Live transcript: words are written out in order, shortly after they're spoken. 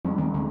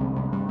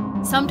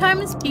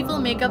Sometimes people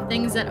make up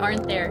things that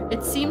aren't there.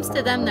 It seems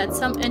to them that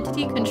some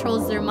entity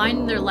controls their mind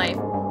and their life.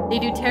 They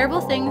do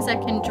terrible things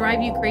that can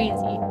drive you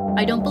crazy.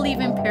 I don't believe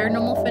in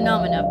paranormal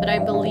phenomena, but I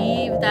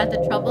believe that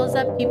the troubles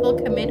that people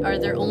commit are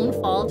their own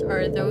fault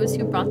or those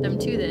who brought them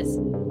to this.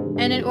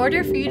 And in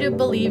order for you to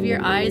believe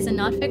your eyes and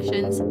not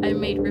fictions, I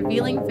made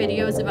revealing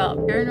videos about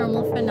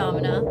paranormal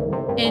phenomena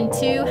in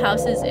 2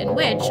 houses in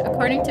which,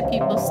 according to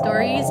people's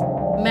stories,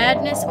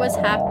 madness was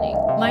happening.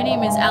 My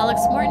name is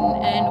Alex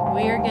Morton, and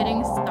we're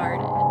getting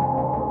started.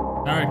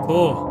 Alright,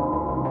 cool.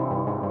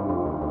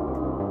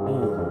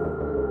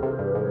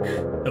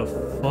 The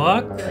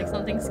fuck? I feel like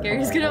something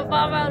scary is gonna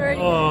pop out right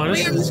now. Oh,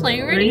 this is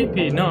playing already?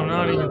 creepy. No, I'm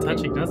not even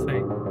touching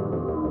nothing.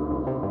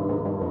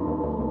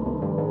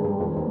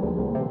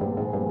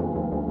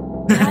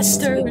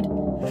 Bastard!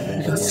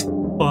 That's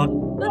fuck.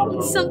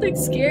 Something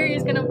scary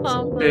is gonna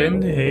pop out.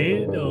 Ben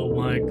hate? Oh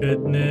my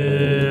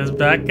goodness.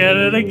 Back at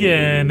it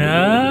again,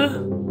 huh?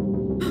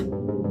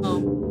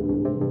 Oh.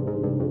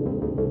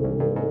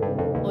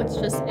 Oh, it's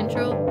just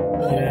intro?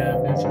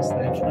 Yeah, it's just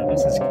the intro.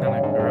 This is kind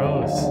of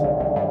gross.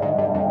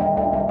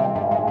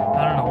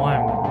 I don't know why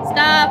I'm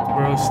Stop!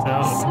 grossed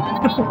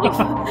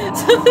out.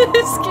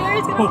 Something scary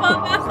is gonna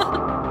pop out.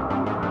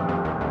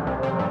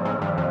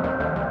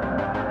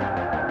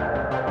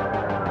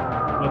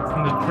 What's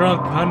in the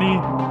trunk, honey?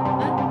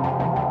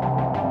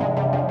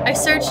 I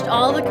searched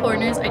all the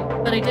corners,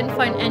 but I didn't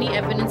find any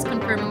evidence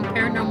confirming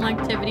paranormal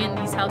activity in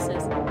these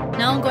houses.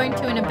 Now I'm going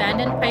to an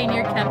abandoned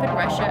pioneer camp in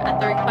Russia at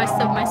the request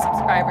of my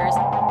subscribers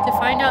to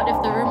find out if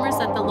the rumors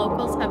that the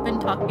locals have been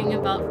talking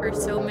about for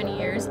so many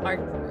years are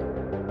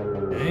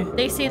true. Okay.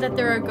 They say that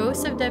there are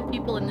ghosts of dead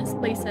people in this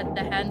place at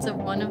the hands of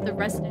one of the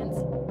residents.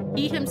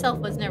 He himself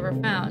was never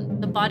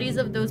found. The bodies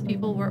of those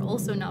people were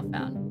also not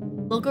found.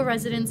 Local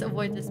residents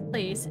avoid this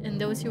place, and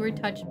those who were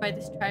touched by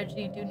this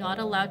tragedy do not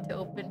allow to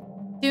open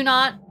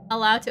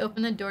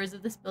the doors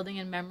of this building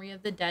in memory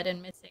of the dead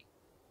and missing.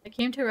 I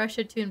came to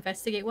Russia to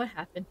investigate what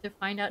happened, to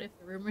find out if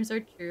the rumors are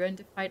true, and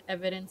to find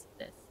evidence of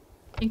this.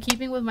 In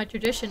keeping with my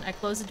tradition, I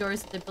closed the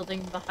doors of the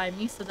building behind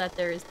me so that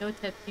there is no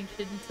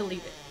temptation to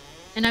leave it.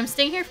 And I'm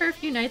staying here for a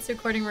few nights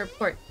recording a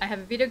report. I have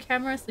a video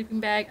camera, a sleeping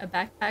bag, a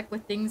backpack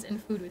with things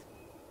and food with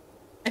me.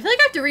 I feel like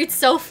I have to read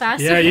so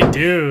fast. Yeah, you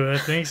do. I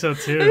think so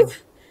too.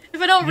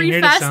 If I don't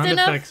read fast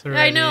enough, already,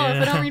 I know.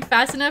 yeah. If I don't read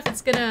fast enough,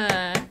 it's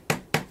gonna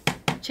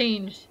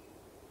change.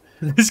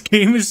 This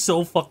game is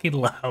so fucking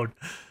loud.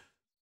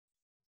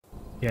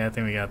 Yeah, I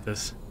think we got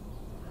this.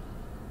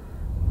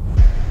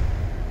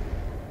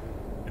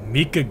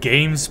 Emika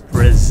Games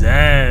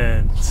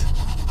present.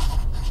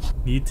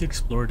 Need to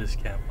explore this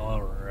camp.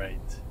 Alright.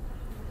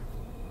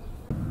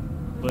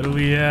 What do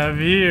we have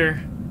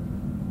here?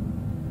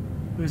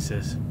 Who's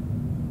this?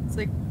 It's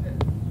like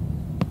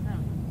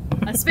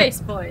a space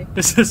boy.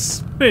 It's a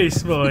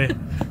space boy.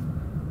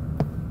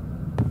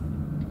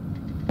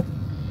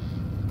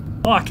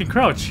 Oh, I can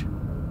crouch.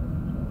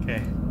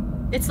 Okay.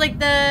 It's like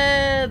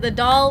the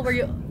doll where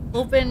you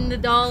open the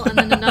doll and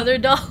then another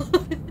doll.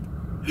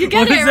 You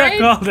get What it, is right?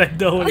 that called? I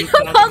know what you're I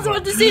talking was about.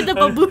 about to say the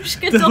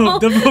babushka doll.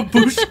 The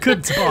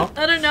babushka doll.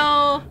 I don't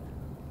know.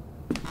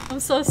 I'm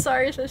so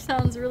sorry if that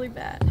sounds really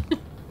bad.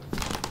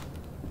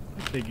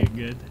 I think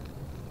you're good.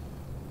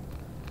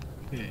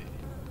 Okay.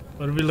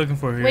 What are we looking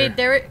for here? Wait,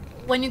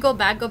 when you go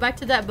back to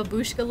that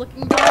babushka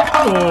looking doll.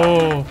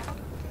 Oh.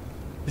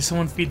 Did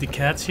someone feed the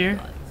cats here?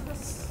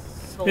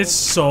 It's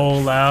so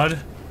loud.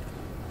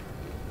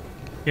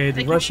 Okay,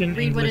 the Russian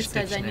read what it English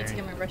says. dictionary. I need to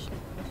get my Russian.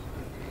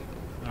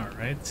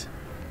 Alright.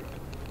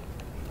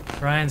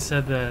 Brian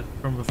said that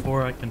from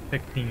before I can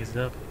pick things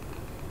up.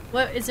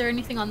 What is there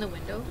anything on the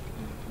window?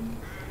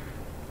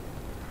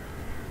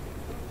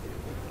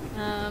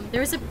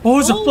 There's a Oh,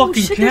 it's a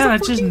fucking shit, cat! I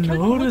there's a just fucking cat.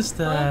 noticed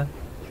that.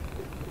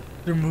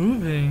 They're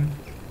moving.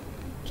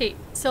 Okay,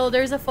 so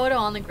there's a photo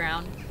on the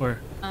ground. Where?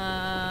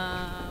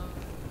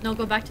 No,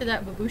 go back to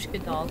that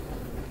babushka doll.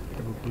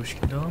 The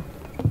babushka doll?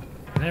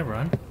 Can I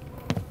run?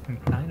 I'm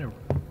kind of.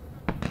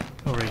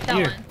 Oh, right That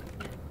here.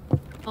 one.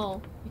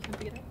 Oh, you can't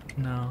pick it up?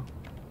 No.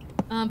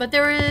 But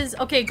there is...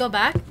 Okay, go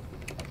back.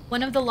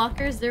 One of the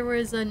lockers, there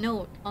was a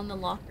note on the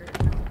locker.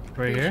 Right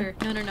Pretty here?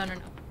 Sure. No.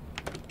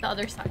 The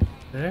other side.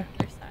 There?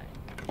 Other side.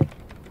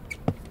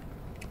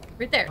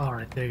 Right there. Oh,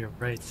 right there, you're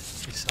right.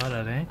 You saw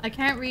that, eh? I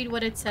can't read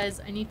what it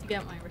says. I need to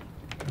get my...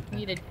 I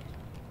need it.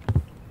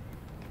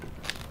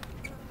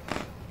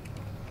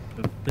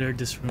 Clear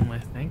this room, I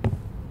think.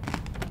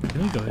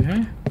 Can we go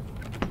here?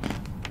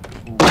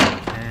 Oh, we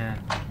can.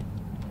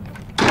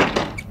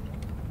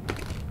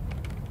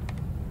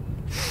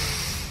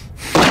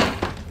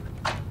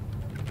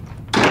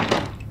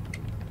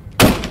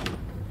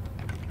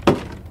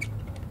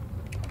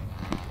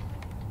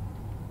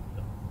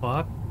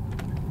 Fuck.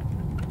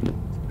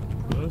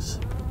 Close.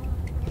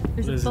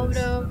 There's What a is photo.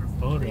 this? A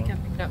photo. You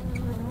can't pick it up.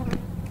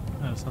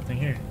 Oh, there's something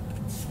here.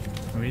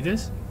 Can we read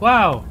this?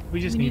 Wow! We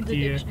just We need the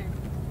dictionary.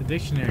 the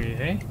dictionary,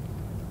 hey?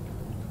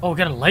 Oh, we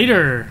got a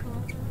lighter!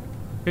 Can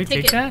we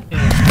Take take it. that?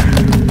 Yeah.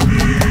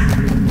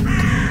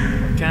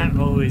 Can't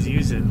always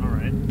use it,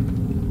 alright.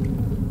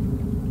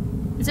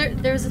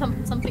 There's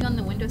something on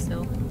the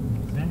windowsill.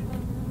 There.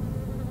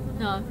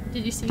 No,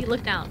 did you see?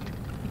 Look down.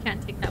 You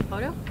can't take that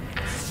photo?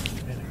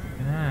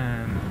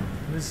 Man,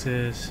 what is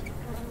this?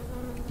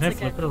 Can I like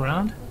flip it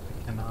around?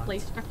 Cannot. Play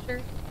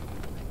structure.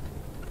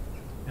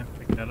 Can't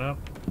pick that up.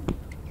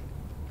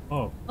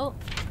 Oh. Oh.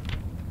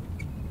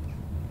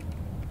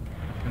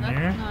 In That's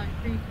there? not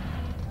creepy.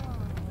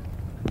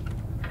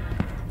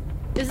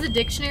 Is the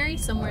dictionary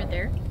somewhere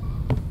there?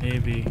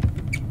 Maybe.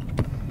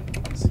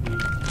 Let's see.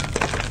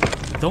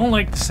 I don't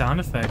like the sound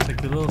effects,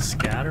 like the little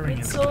scattering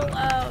It's and so stuff.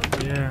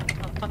 loud. Yeah.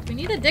 Oh fuck, we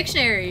need a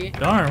dictionary.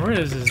 Darn, where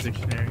is this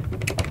dictionary?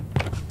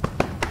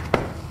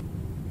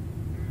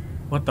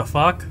 What the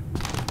fuck?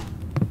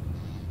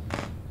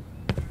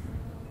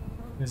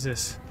 What is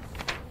this?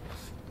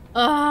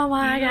 Oh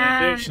my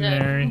god.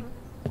 Dictionary.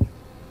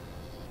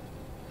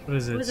 What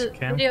is it? What is it?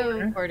 Camcorder? Video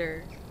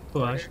recorder.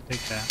 Cool, I should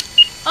take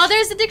that. Oh,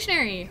 there's the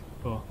dictionary.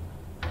 Cool.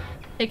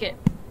 Take it.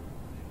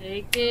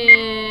 Take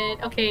it.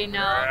 Okay,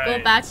 now go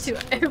back to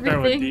Start with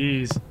everything.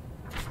 these.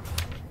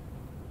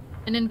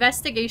 An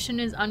investigation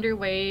is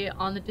underway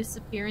on the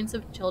disappearance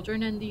of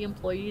children and the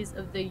employees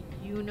of the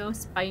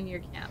Yunost Pioneer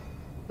Camp,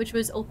 which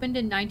was opened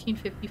in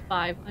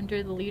 1955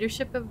 under the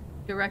leadership of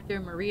director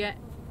Maria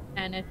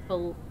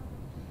Anatolyevna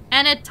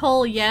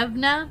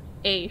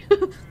A.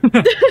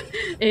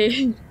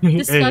 A.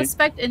 The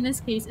suspect in this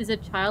case is a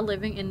child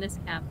living in this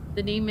camp.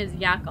 The name is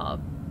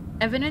Yakov.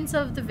 Evidence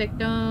of the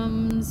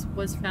victims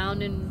was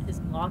found in his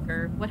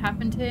locker. What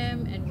happened to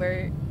him and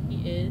where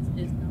he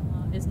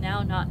is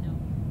now not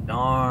known.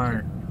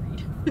 Darn.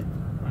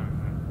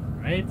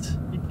 Right?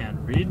 You can't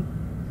read.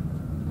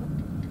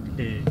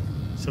 Okay,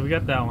 so we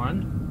got that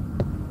one.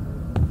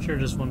 I'm sure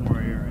there's one more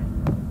here, right?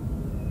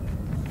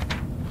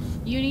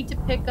 You need to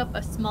pick up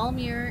a small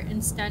mirror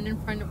and stand in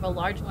front of a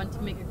large one to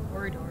make a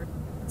corridor.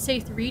 Say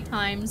 3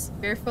 times,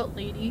 "Barefoot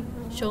lady,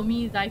 show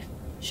me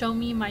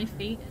my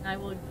fate, and I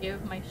will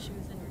give my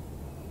shoes and."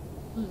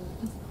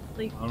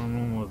 Like, I don't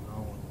know what that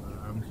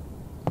one.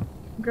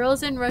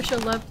 girls in Russia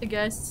love to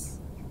guess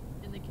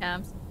in the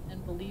camps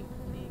and believe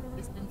in the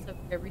existence of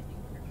everything.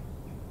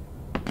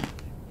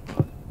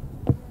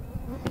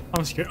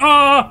 I'm scared.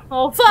 Ah!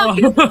 Oh fuck!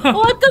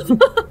 What the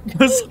fuck?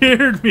 That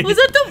scared me. Was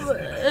that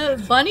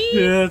the bunny?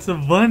 Yeah, it's a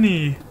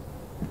bunny.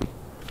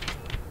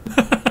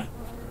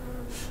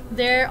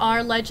 There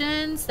are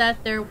legends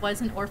that there was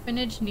an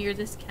orphanage near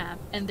this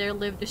camp, and there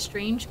lived a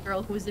strange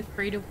girl who was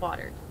afraid of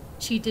water.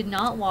 She did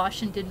not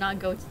wash and did not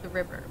go to the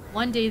river.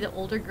 One day, the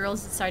older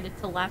girls decided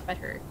to laugh at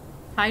her,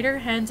 tied her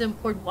hands and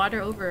poured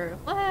water over her.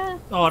 What?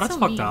 Oh, that's so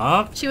fucked mean.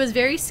 up. She was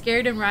very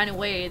scared and ran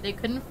away. They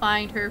couldn't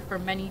find her for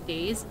many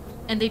days,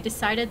 and they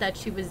decided that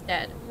she was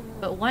dead.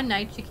 But one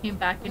night, she came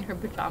back in her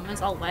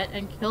pajamas all wet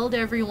and killed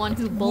everyone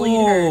who bullied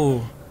Whoa.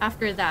 her.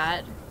 After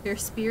that, her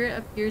spirit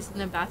appears in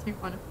the bathroom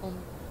on a full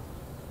moon.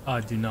 Oh,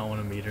 I do not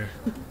want to meet her.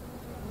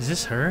 Is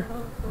this her?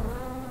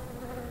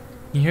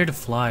 You hear the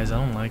flies. I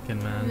don't like it,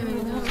 man.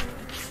 No.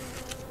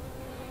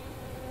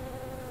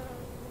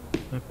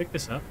 Can I pick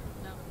this up?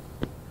 No.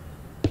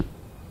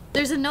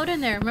 There's a note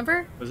in there,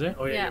 remember? Was there?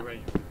 Oh, yeah, Yeah. you're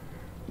right.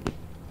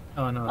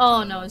 Oh, no.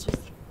 Oh, no, it's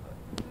just...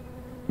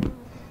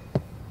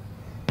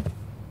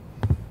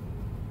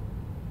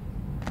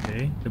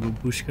 Okay, the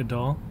babushka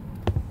doll.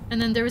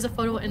 And then there was a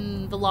photo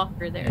in the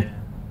locker there.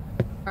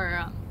 Yeah.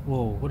 Or,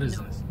 Whoa, what is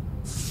no. this?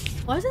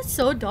 Why is it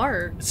so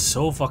dark? It's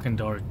so fucking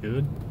dark,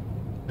 dude.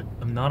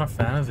 I'm not a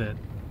fan of it.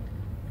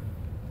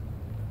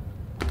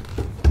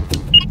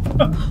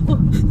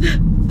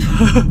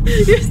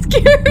 You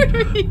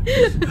scared me!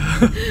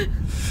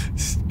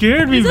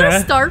 Scared me, Is man.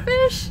 that a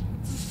starfish?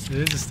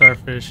 It is a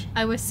starfish.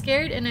 I was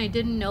scared and I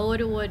didn't know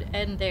it would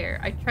end there.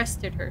 I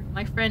trusted her,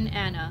 my friend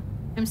Anna.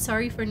 I'm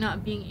sorry for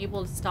not being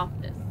able to stop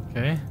this.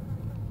 Okay.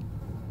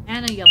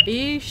 Anna, ya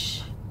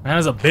bish.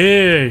 Anna's a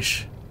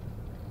bitch.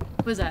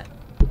 What was that?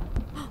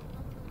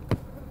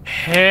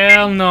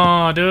 Hell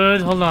no,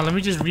 dude. Hold on, let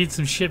me just read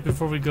some shit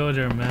before we go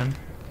there, man.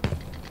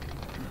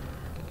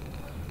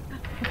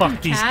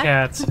 Fuck these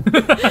cats.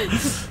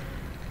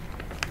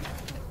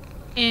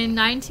 In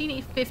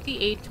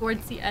 1958,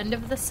 towards the end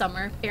of the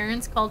summer,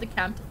 parents called the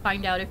camp to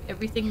find out if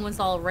everything was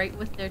all right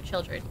with their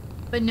children,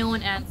 but no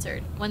one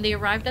answered. When they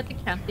arrived at the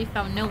camp, they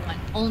found no one,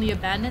 only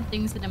abandoned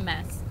things and a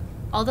mess.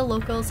 All the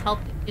locals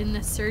helped in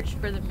the search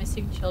for the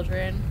missing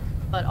children,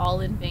 but all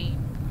in vain.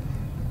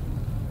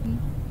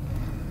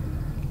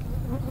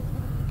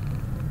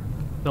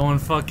 Someone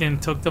fucking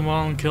took them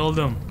all and killed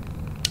them.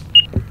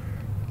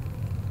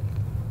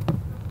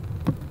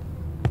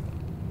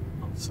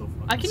 I'm so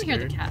fucking I can hear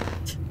the scared.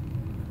 cat.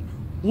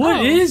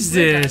 What is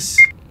this?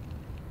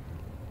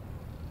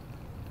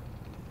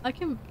 I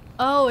can.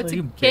 Oh, it's Like, a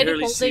you kid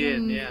barely see it.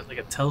 holding. Yeah, it's like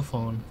a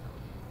telephone.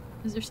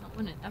 Is there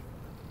someone in that?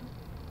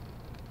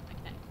 I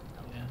can't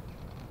tell. Yeah.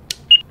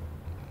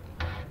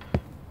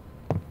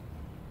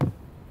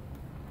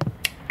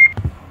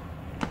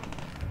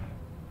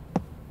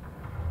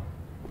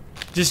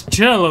 Just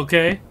chill,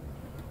 okay?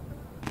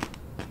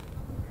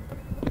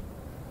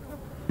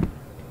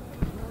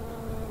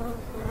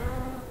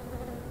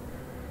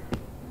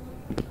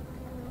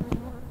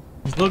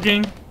 Is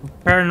Looking for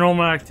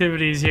paranormal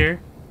activities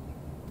here.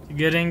 To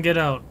get in, get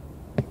out.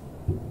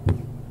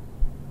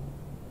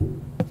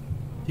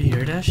 Do you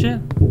hear that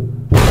shit?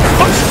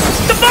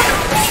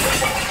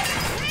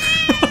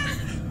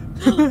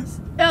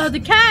 Oh, the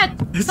cat!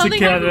 It's Something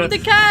the cat. happened with the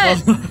cat!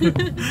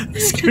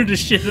 Scared the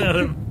shit out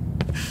of him.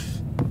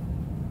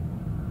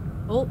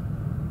 Oh.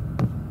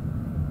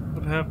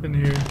 What happened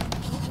here?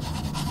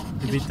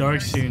 It'll be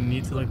dark soon.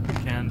 Need to look for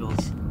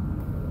candles.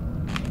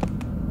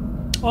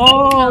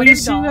 Oh, you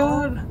see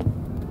that?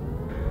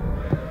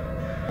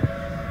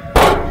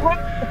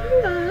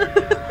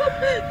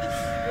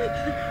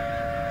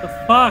 The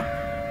fuck?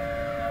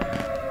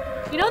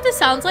 You know what this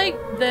sounds like?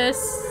 The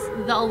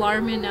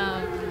alarm in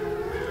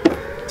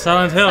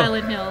Silent Hill.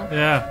 Silent Hill.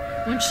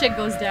 Yeah. When shit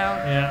goes down.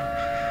 Yeah.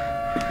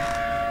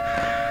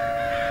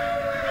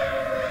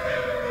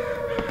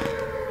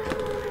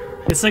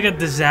 It's like a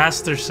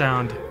disaster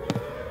sound.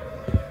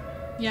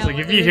 Yeah. It's like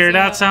if you hear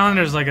that sound,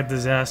 there's like a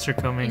disaster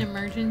coming. An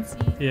emergency.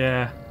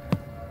 Yeah.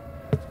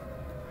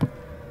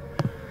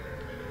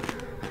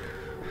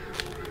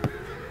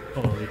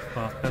 Holy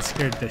fuck, that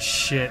scared the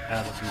shit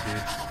out of me,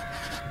 dude.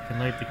 I can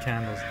light the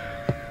candles now.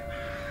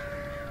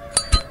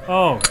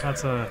 Oh,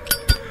 that's a...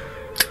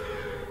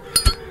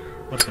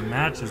 What the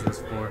match is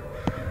this for?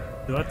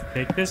 Do I have to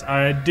take this?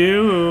 I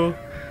do!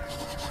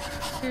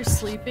 Your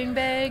sleeping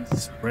bag?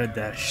 Spread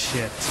that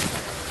shit.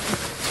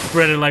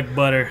 Spread it like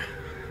butter.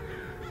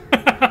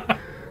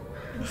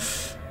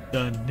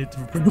 Done. Need to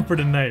prepare for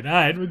the night.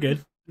 Alright, we're good.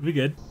 We're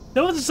good.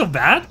 That wasn't so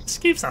bad. This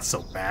game's not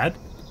so bad.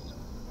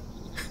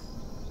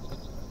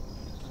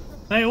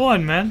 Night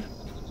one, man.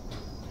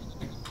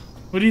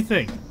 What do you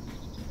think?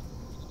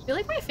 I feel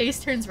like my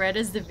face turns red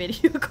as the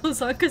video goes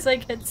on because I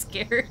get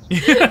scared.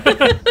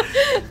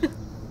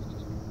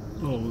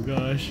 Oh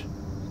gosh.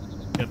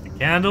 Got the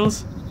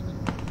candles.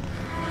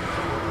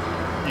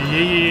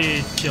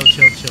 Yeah. Chill.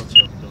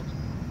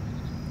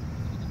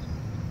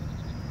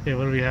 Okay,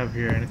 what do we have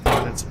here?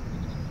 Anything that's...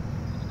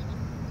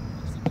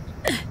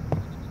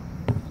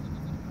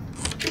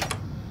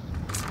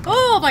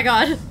 Oh my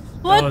god!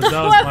 What the?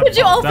 Why would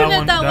you open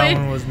it that way? That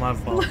one was my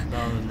fault.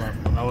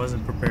 I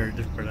wasn't prepared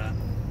just for that.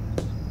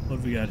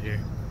 What do we got here?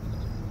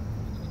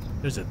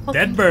 There's a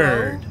dead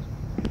bird.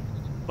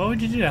 Why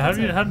would you do that?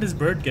 How did this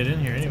bird get in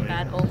here anyway?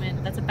 That's a bad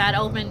omen. That's a bad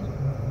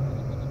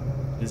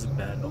omen. It is a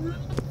bad omen.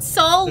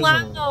 So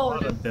loud. There's a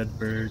lot of dead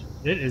bird.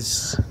 It is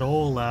so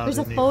loud. There's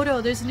a photo.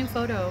 There's a new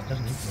photo.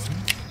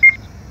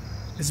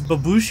 It's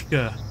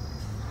Babushka.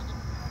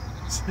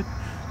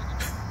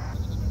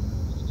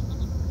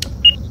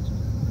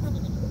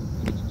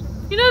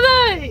 You know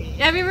that?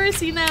 Have you ever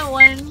seen that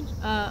one?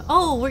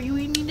 Oh, where you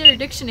mean their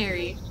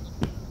dictionary?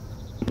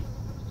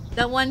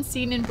 That one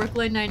scene in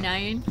Brooklyn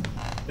Nine-Nine?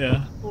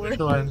 Yeah. Where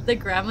the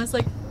grandma's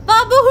like,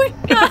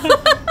 Babushka!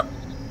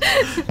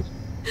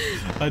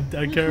 I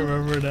can't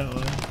remember that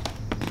one.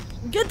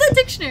 Get the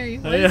dictionary.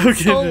 Why is it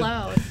so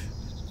loud?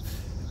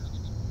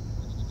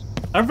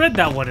 I read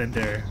that one in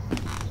there.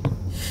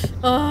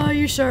 Oh,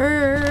 you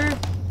sure?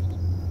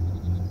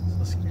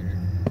 So scared.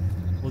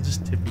 We'll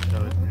just tippy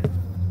toe it there.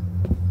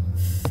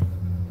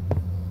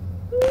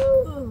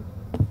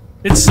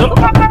 It's so...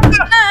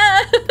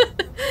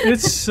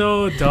 It's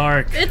so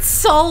dark. It's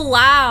so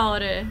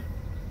loud.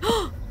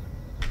 Oh.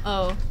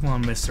 Come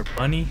on, Mr.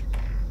 Bunny.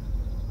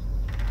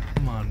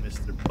 Come on,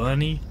 Mr.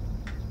 Bunny.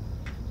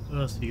 What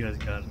else you guys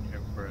got in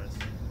here for us?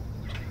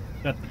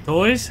 Got the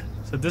toys?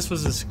 So this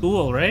was a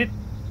school, right?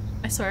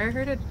 I swear I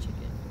heard a chicken.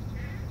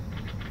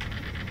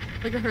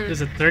 Like I heard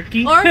There's a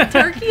turkey? Or a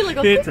turkey? Like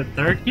a... It's a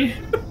turkey?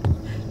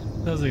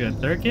 Sounds like a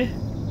turkey?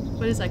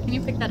 What is that? Can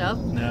you pick that up?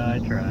 No, I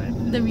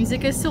tried. The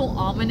music is so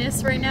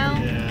ominous right now.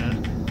 Yeah.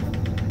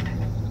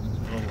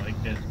 I don't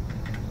like it.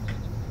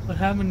 What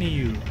happened to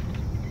you?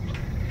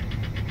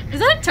 Is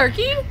that a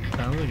turkey?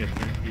 Sounds like a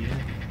turkey, yeah.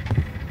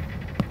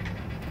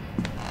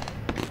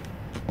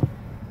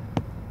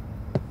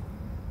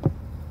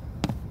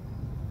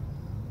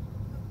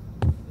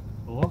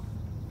 Cool.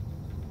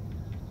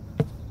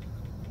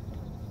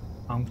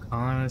 I'm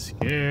kinda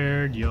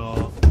scared,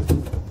 y'all.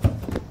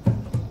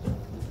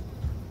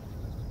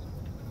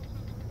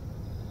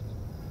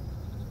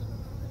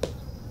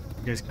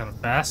 You guys kind of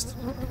fast?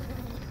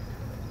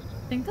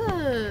 I think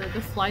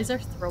the flies are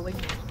throwing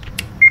it.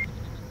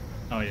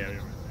 Oh yeah,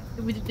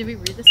 Did we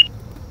read this?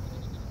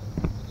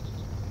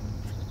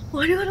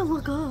 Why do you want to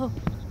look up?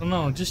 I don't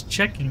know, just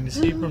checking to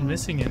see if we're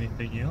missing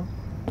anything, you know?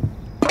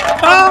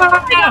 Oh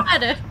my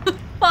god!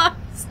 Fuck,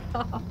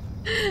 stop.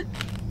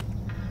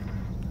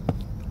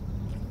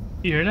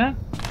 You hear that?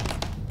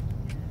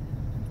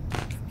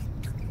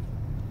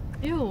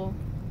 Ew.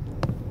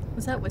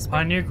 Was that whisper?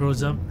 Pioneer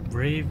grows up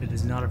brave and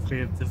is not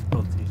afraid of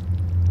difficulty.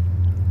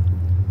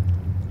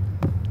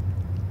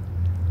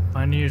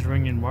 Pioneers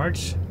ring in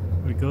March.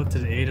 We go to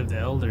the aid of the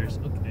elders.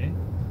 Okay.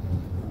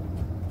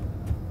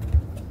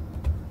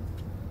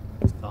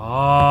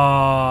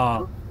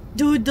 Stop.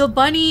 Dude, the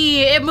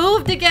bunny! It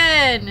moved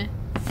again!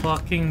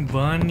 Fucking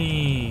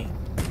bunny.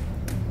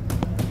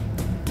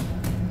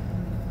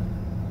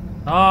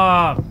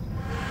 Stop.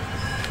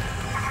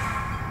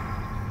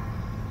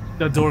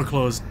 The door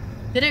closed.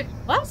 Did it?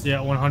 What? Yeah,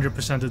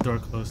 100% the door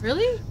closed.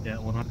 Really? Yeah,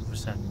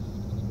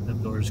 100%. The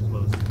door is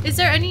closed. Is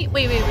there any?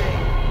 Wait.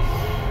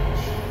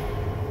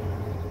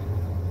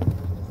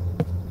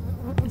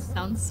 This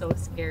sounds so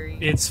scary.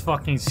 It's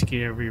fucking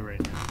scary right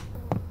now.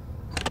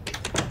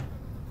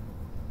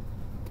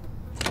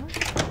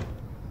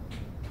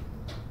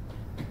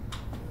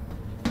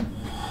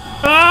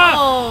 Ah!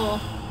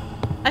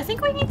 Oh, I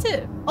think we need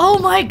to. Oh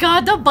my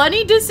god, the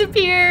bunny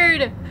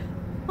disappeared.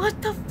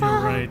 What the fuck?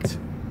 You're right.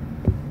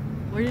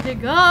 Where did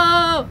it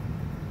go?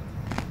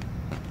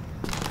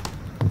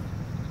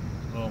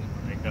 Oh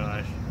my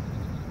gosh.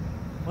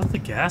 What's the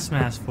gas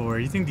mask for?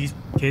 You think these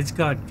kids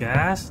got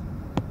gas?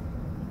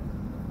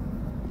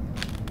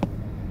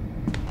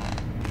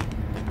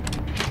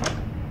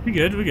 We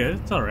good.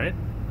 It's alright.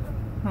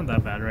 Not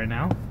that bad right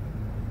now.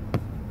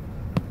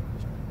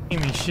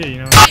 Give me shit, you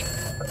know. What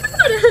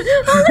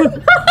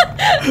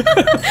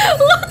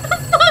the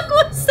fuck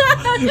was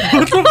that?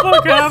 What the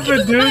fuck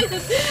happened, dude?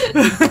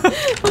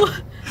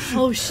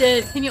 Oh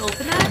shit, can you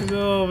open that?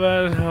 No,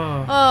 man.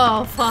 Oh,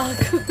 Oh fuck.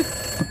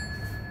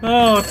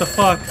 oh what the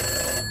fuck?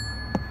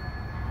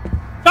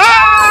 Oh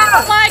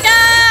Ah! my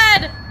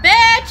god!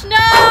 Bitch, no!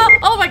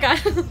 Oh my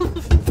god.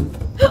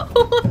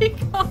 Oh my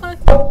god.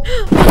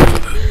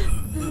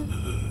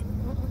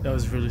 That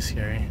was really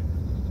scary.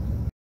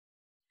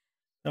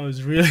 That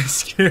was really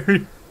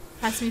scary.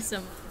 Pass me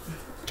some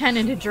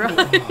Canada Dry.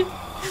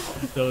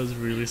 That was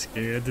really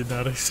scary. I did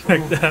not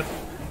expect that.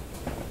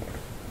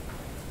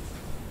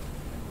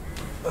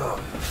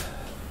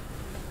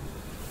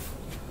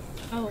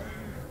 Oh.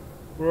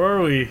 Where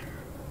are we?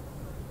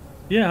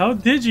 Yeah, how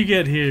did you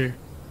get here?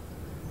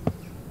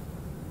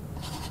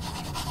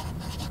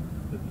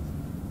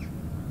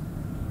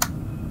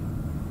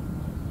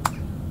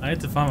 I had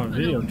to find my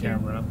video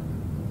camera.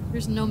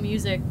 There's no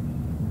music.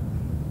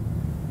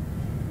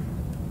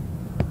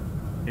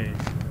 Okay,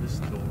 so this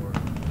door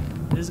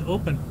is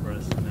open for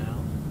us now.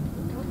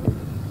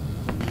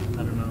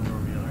 I don't know where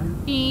we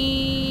are.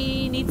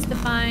 He needs to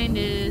find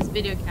his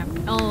video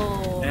camera.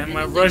 Oh. And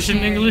my his Russian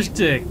dictionary. English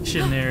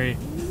dictionary.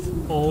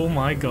 Oh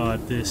my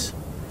god, this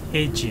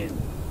pigeon.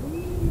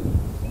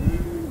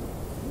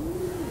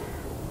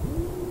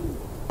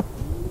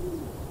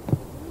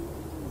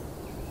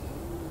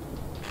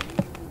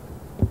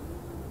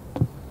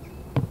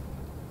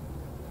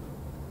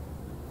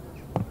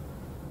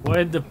 Why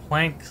did the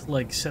plank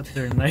like set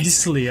there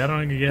nicely? I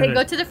don't get Okay, it.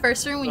 go to the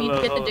first room. We need to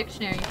get the Hello.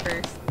 dictionary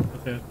first.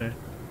 Okay.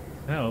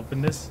 Can I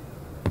open this?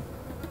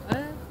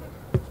 What?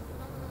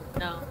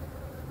 No.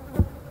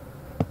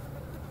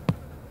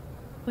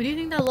 What do you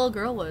think that little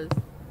girl was?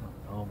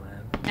 Oh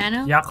man.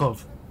 Anna?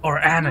 Yakov. Or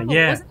Anna, No,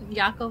 yeah. Wasn't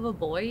Yakov a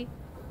boy?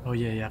 Oh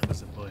yeah,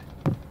 Yakov's a boy.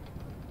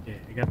 Yeah,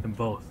 I got them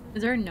both.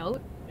 Is there a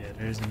note? Yeah,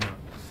 there's a note.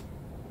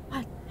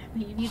 What?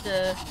 You need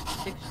the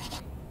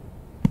dictionary.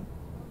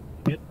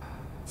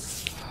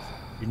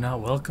 You're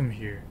not welcome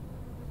here.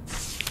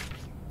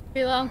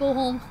 Okay, I'll go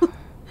home.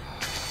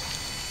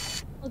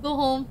 I'll go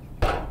home.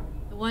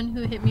 The one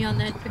who hit me on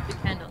the head took the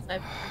candles. I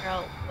have to figure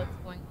out what's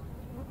going on.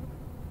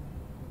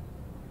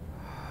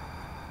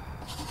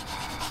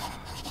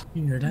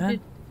 You hear that?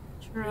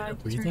 Try Yeah, to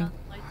breathing? turn on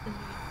the lights in the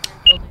entire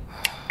building.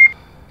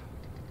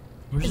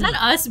 Where's Is that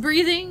us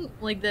breathing?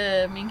 Like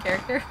the main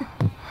character?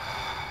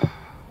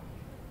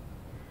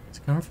 It's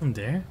coming from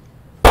there?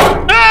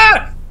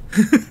 Ah!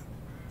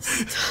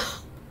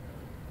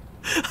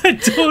 I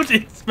don't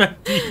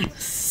expect these.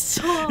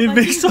 Stop, It I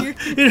makes can hear-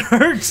 it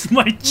hurts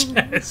my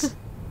chest.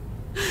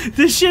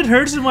 This shit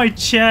hurts in my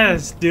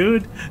chest,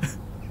 dude.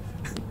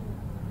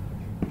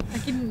 I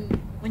can.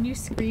 When you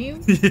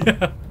scream,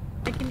 Yeah.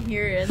 I can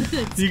hear it.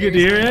 It You can scares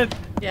hear me. it?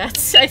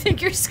 Yes, I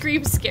think your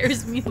scream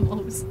scares me the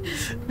most.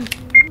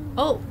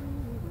 Oh.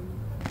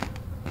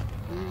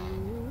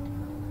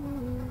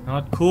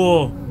 Not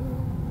cool.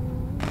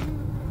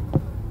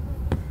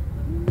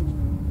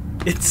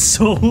 It's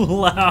so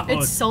loud.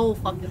 It's so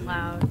fucking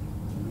loud.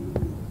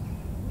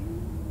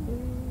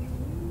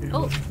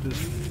 Oh.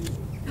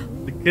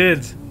 The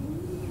kids.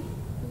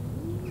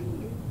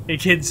 Hey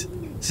kids,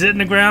 sit in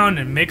the ground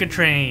and make a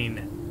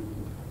train.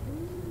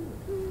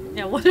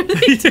 Yeah, what are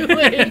they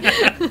doing?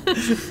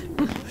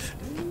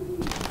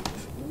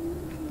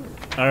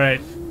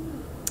 Alright.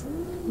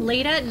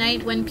 Late at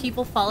night when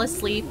people fall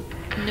asleep,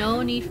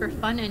 no need for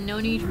fun and no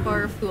need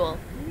for a fool.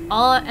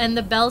 And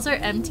the bells are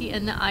empty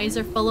and the eyes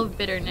are full of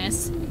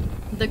bitterness.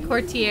 The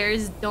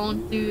courtiers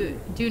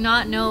do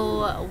not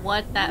know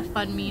what that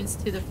fun means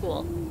to the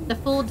fool. The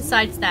fool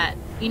decides that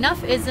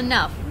enough is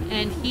enough,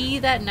 and he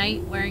that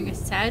night, wearing a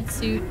sad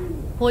suit,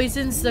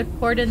 poisons the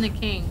court and the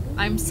king.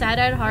 I'm sad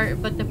at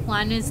heart, but the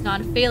plan is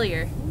not a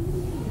failure.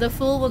 The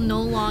fool will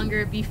no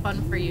longer be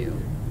fun for you.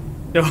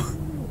 Yo,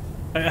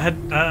 I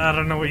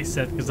don't know what you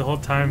said because the whole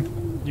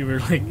time you were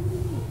like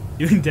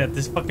doing that.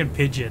 This fucking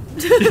pigeon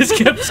just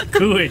kept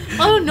cooing.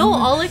 Oh no,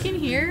 all I can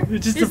hear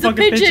It's just is a the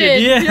fucking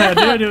pigeon. Yeah, Yeah.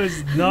 dude, it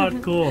was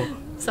not cool.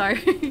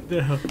 Sorry.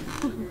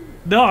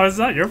 No, it's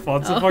not your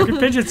fault. It's the Oh. fucking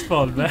pigeon's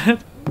fault, man.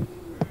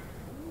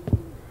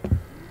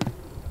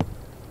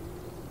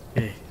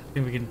 Okay, I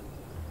think we can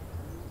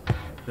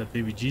that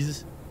baby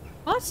Jesus?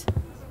 What?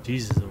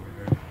 Jesus over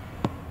there.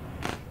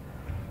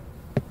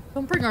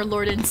 Don't bring our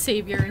Lord and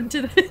Savior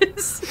into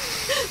this.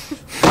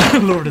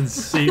 Lord and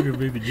Savior,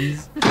 baby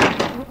Jesus.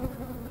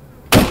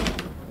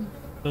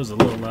 That was a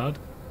little loud.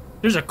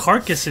 There's a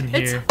carcass in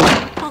here.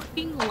 It's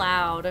fucking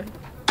loud.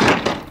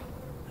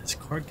 That's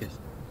carcass.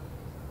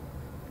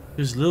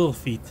 There's little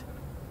feet.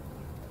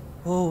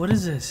 Whoa, what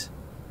is this?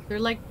 They're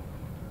like...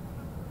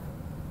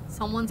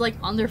 Someone's like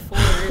on their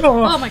forehead.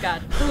 Oh my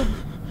god.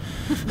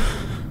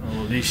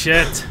 Holy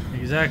shit.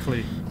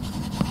 Exactly.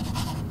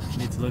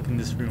 Need to look in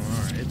this room.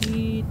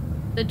 Alright.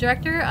 The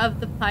director of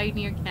the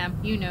pioneer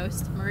camp,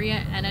 Yunost,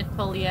 Maria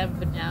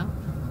Anatolievna,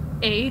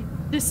 A,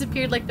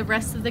 disappeared like the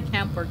rest of the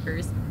camp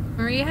workers.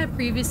 Maria had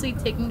previously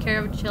taken care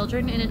of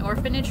children in an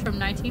orphanage from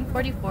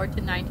 1944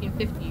 to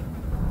 1950.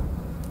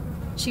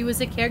 She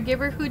was a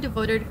caregiver who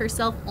devoted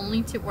herself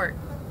only to work.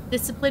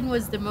 Discipline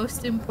was the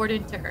most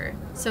important to her,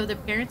 so the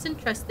parents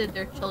entrusted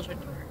their children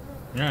to her.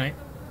 Alright.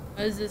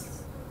 What is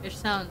this? It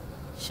sounds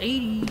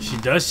shady. She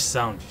does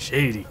sound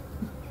shady.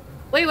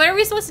 Wait, what are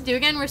we supposed to do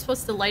again? We're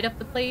supposed to light up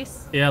the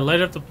place? Yeah,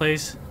 light up the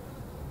place.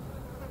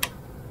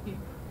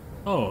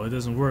 Oh, it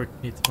doesn't work.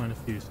 Need to find a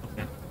fuse.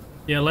 Okay.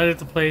 Yeah, light up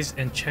the place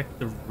and check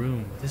the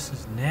room. This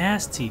is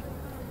nasty.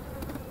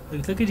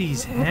 Look at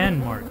these hand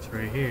marks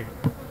right here.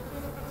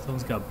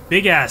 Someone's got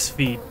big ass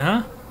feet,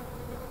 huh?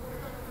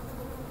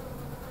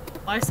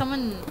 Why is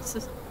someone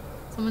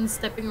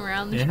stepping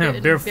around the Yeah,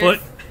 shit barefoot.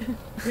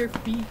 Bare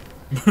feet.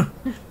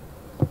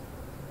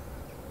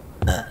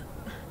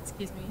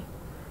 Excuse me.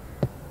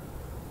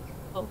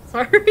 Oh,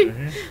 sorry. Right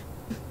here.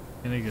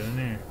 Can I go in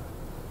there?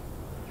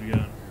 Where we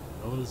go?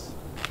 Those.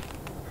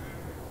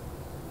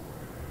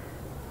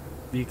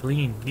 Be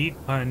clean, neat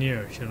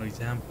pioneer, show an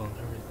example and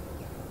everything.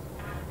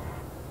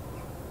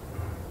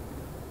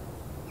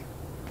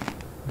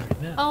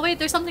 Right, Oh wait,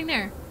 there's something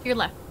there. To your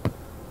left.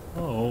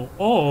 oh,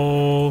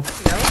 oh! There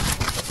you go.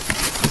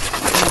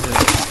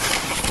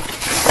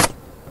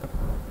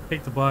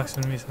 Take the box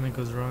with me, something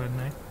goes wrong at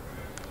night.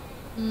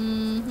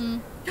 Mm-hmm.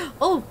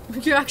 Oh,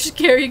 you're actually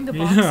carrying the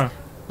box. Yeah.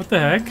 What the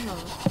heck?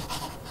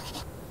 Oh.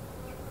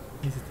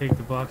 Need to take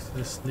the box to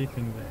the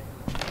sleeping bag.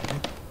 Okay.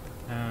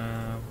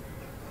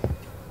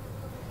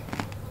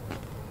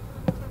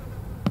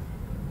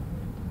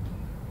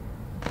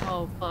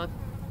 Oh fuck.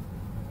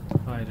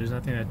 Alright, there's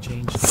nothing that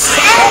changed.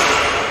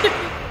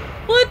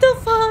 What the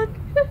fuck?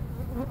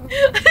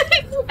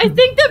 I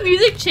think the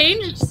music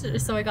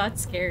changed, so I got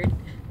scared.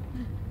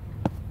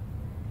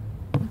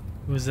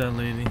 Who's that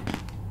lady?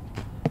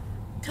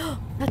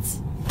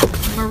 That's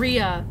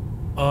Maria.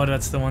 Oh,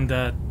 that's the one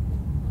that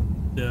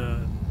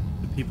the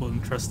people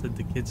entrusted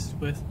the kids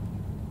with.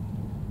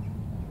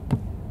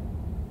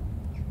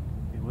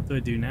 Okay, what do I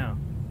do now?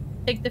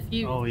 Take the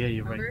fuse. Oh yeah,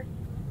 you're remember? right.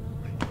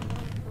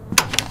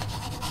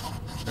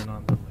 Turn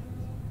on the light.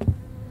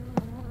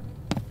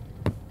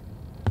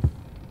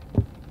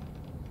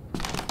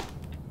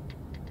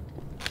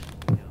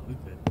 Yeah, we're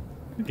good.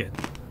 We're good.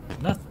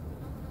 Nothing.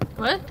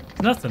 What?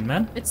 Nothing,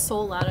 man. It's so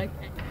loud I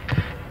can't.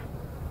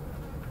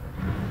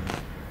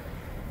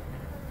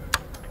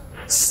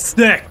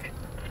 Stick!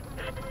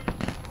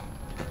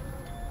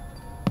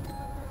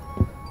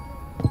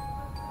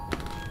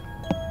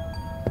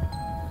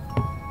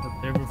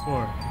 Up there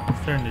before.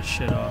 Let's turn this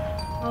shit off.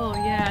 Oh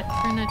yeah,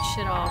 turn that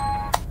shit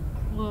off.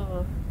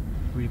 Whoa.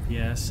 Creepy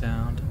ass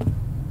sound.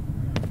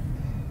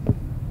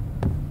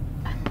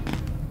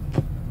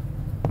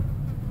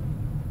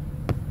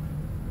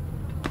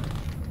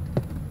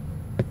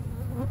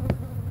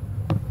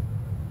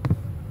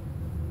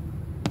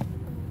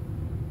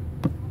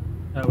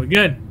 We're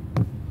good.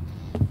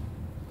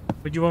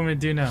 What do you want me to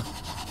do now?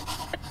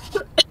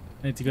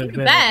 I need to go to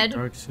bed.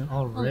 Dark soon.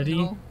 Already? Oh,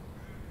 no.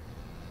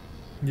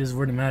 This is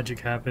where the magic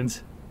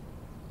happens.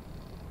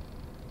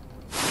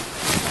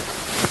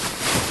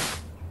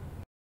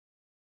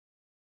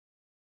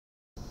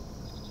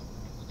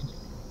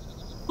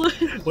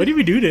 Why do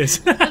we do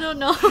this? I don't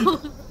know.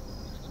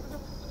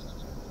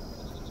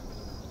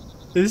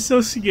 This is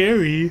so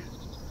scary.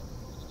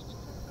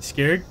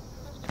 Scared?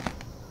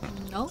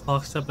 No.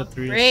 Clock's up at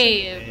 3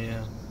 Brave.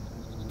 a.m.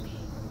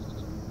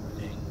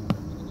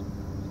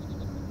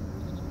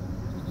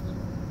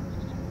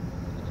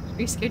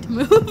 Are you scared to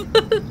move?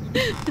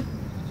 Do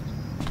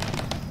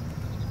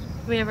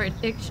we have our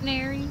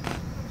dictionary?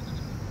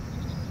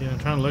 Yeah, I'm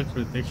trying to look for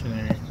the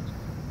dictionary.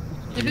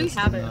 Maybe we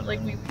have it.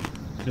 Like we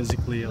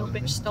physically little on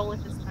bitch me. stole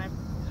it this time.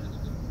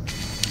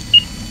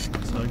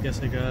 So I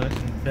guess I gotta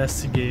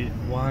investigate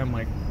why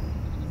my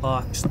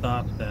clock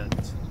stopped at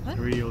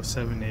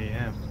 3:07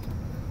 a.m.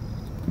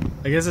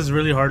 I guess it's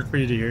really hard for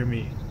you to hear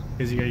me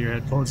because you got your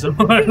headphones on.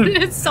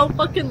 It's so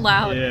fucking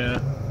loud. Yeah.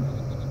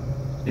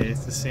 Yeah,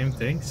 it's the same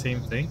thing.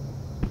 Same thing.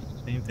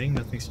 Same thing.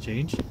 Nothing's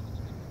changed.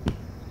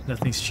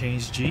 Nothing's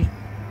changed, G.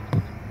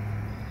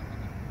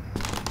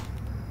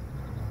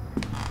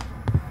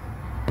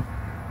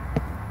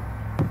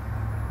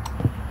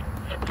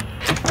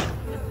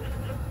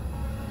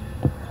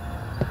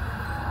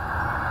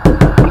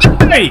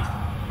 Hey!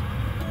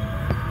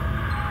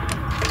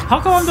 How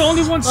come I'm the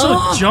only one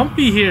so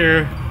jumpy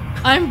here?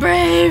 I'm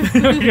brave.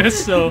 I guess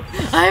so.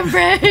 I'm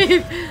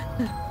brave.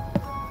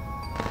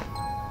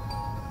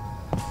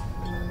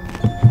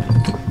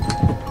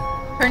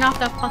 Turn off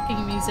that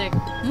fucking music.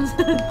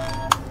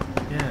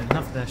 Yeah,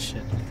 enough of that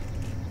shit.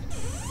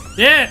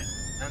 Yeah!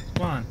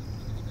 Come on.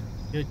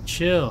 Good,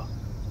 chill.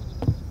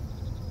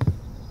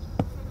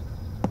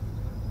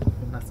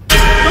 Nothing.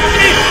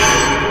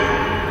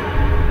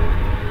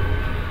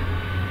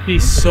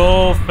 He's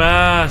so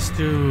fast,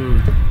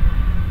 dude.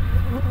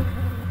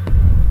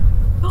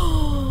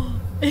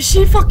 Is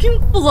she fucking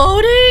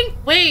floating?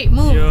 Wait,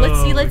 move. Yo,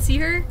 Let's see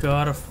her.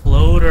 Got a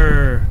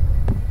floater.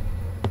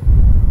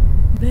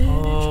 Bitch,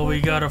 Oh,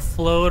 we got a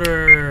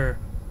floater.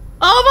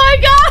 oh my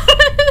god!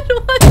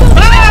 What the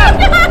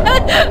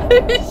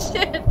fuck?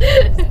 Shit.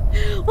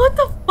 What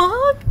the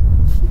fuck?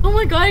 Oh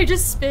my god, I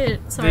just spit.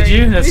 Sorry. Did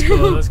you? Let's go,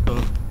 let's go.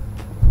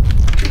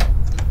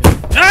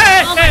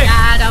 Hey, oh my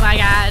god, oh my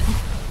god.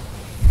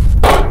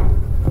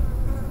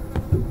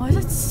 Why is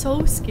it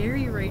so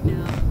scary right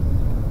now?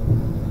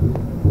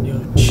 Yo,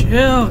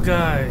 chill,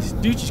 guys.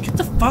 Dude, just get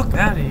the fuck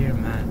out of here,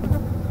 man.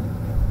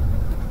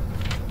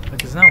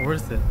 Like, it's not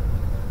worth it.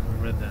 I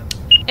read that.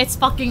 It's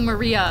fucking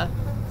Maria.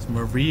 It's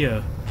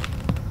Maria.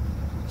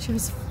 She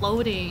was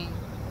floating.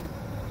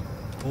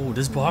 Oh,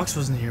 this box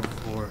wasn't here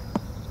before.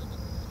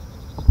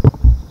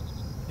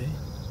 Okay.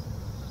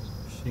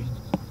 She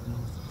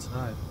knows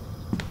inside.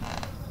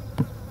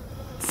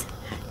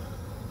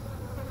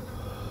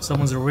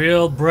 Someone's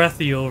real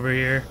breathy over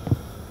here.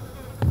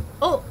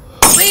 Oh,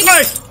 wait.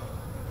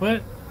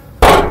 What?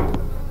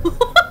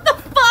 What the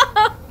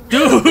fuck?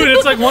 Dude,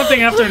 it's like one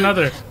thing after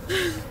another.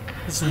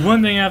 It's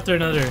one thing after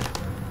another.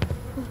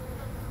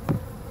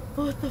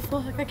 What the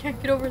fuck? I can't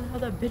get over how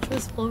that bitch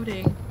was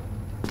floating.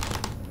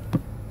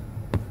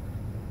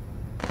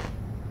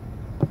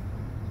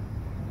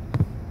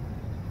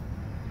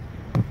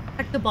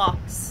 Check the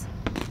box.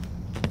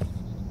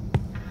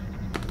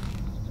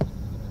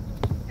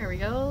 There we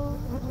go.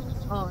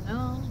 Oh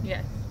no.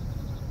 Yes.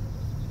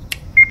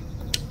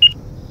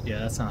 Yeah,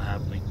 that's not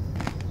happening.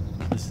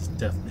 This is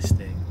definitely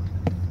staying.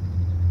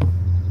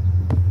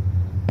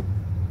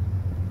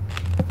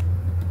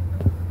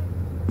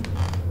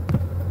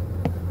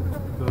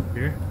 Go up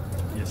here?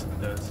 Yes,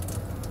 it does.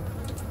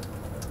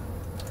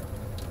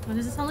 Why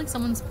does it sound like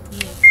someone's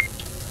peeing?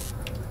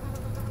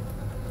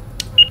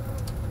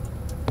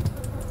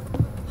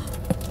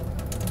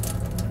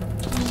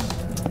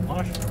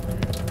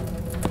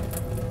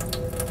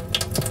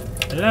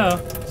 Hello?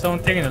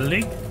 Someone taking a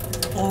leak?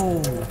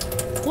 Oh.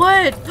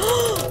 What?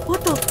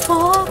 What the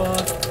fuck?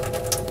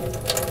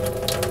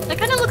 That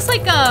kind of looks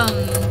like it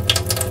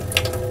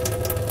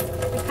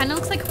kind of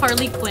looks like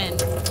Harley Quinn.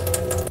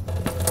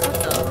 What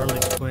the? Harley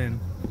Quinn.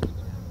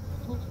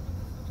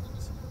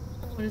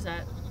 What is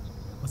that?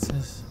 What's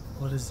this?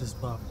 What is this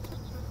box?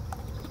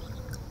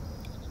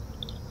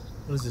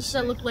 What is this? Does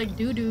that look like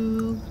doo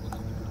doo?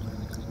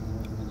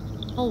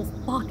 Oh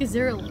fuck! Is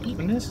there a leak?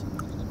 Open this?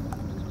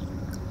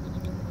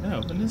 Yeah,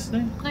 open this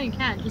thing. No, you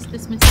can't. Just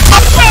dismiss it.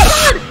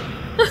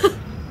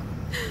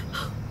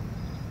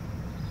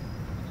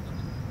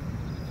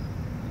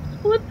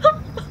 What the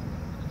fuck?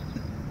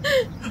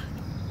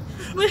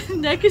 My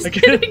neck is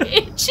getting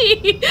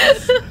itchy.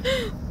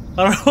 I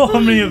don't know how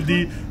many of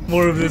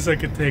more of this I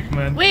could take,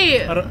 man.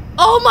 Wait.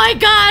 Oh my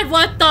god,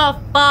 what the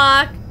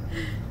fuck?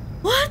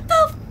 What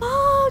the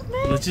fuck,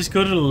 man? Let's just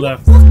go to the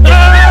left.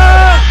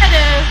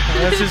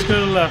 Let's just go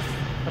to the left.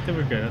 I think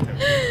we're good.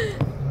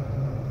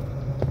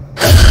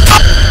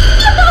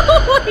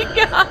 Oh my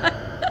god.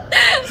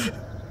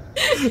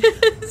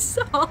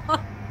 Stop.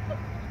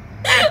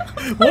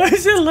 Why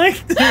is it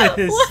like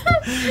this?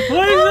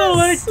 Why is it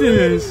like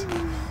this?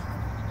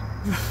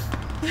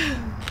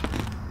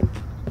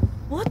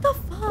 What the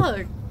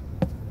fuck?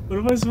 What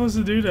am I supposed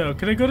to do now?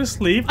 Can I go to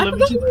sleep? I forgot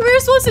what we were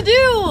supposed to do.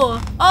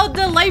 Oh,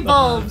 the light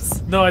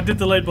bulbs. No, I did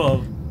the light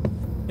bulb.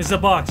 It's the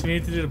box. We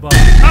need to do the box.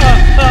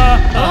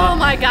 Oh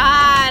my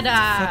god.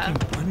 Fucking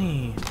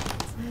funny.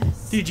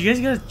 Dude, you guys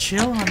gotta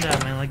chill on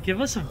that, man. Like,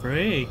 give us a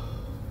break.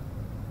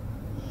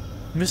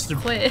 Mr.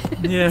 Quit.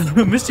 Yeah,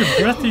 Mr.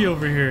 Breathy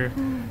over here.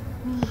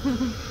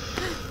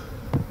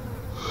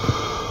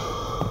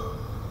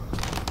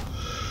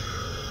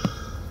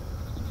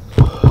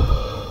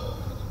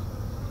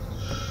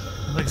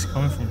 Like it's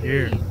coming from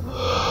here.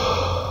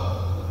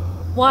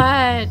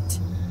 What?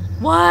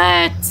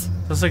 What?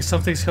 Sounds like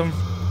something's coming.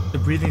 The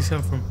breathing's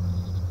coming from.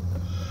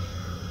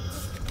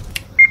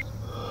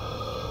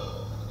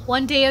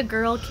 One day a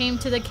girl came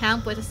to the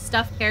camp with a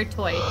stuffed hair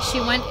toy.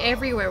 She went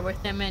everywhere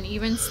with him and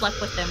even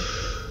slept with him.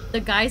 The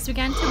guys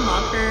began to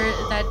mock her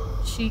that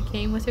she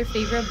came with her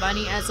favorite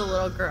bunny as a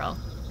little girl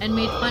and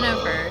made fun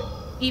of her.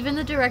 Even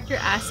the director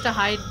asked to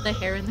hide the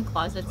hair in the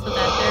closet so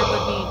that there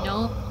would be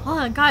no—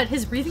 oh god,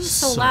 his breathing's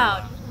so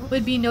loud.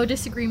 Would be no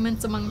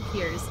disagreements among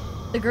peers.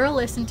 The girl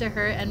listened to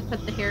her and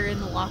put the hair in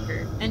the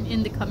locker, and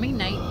in the coming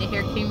night, the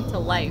hair came to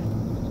life.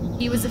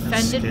 He was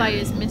offended by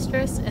his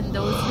mistress and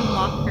those who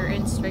mocked her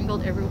and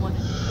strangled everyone.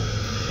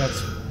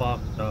 That's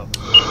fucked up.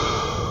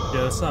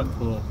 Yeah, that's not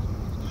cool.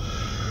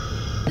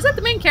 Is that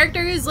the main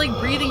character who's like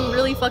breathing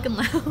really fucking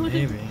loud?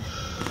 Maybe.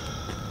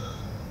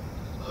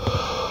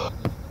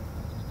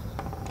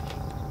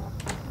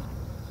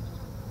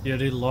 Yeah,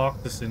 they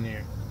locked us in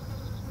here.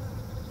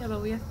 Yeah,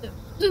 but we have to.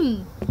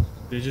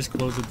 They just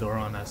closed the door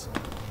on us.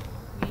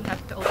 We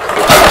have to open.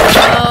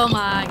 Oh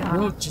my god.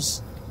 Bro,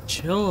 just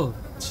chill.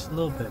 Just a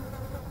little bit.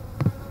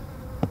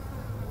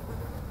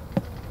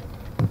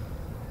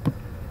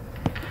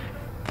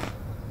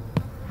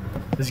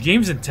 This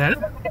game's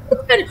intense.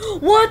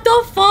 What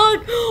the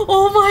fuck?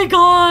 Oh my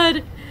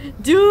god.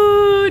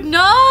 Dude, no!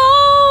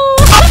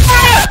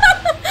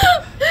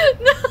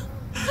 No!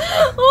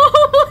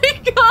 Oh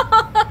my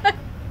god!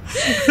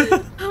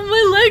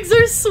 My legs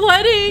are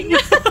sweating!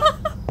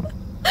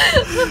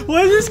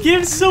 Why is this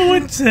game so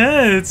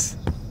intense?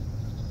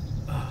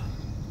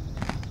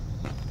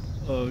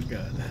 Oh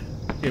god.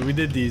 Okay, we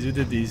did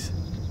these.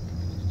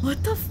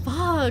 What the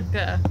fuck?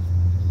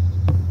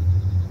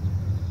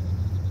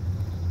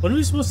 What are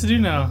we supposed to do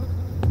now?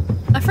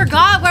 I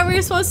forgot what we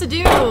were supposed to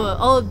do.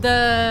 Oh,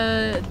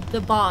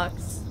 the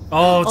box.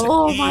 Oh, it's a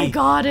Oh key. my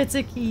god, it's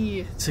a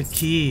key. It's a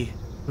key.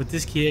 With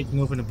this key, I can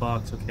open the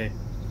box. Okay.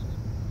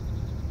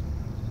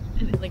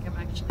 And like I'm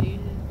actually.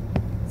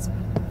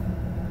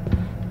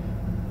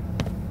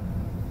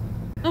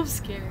 I'm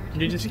scared.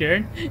 You're just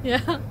scared?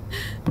 Yeah.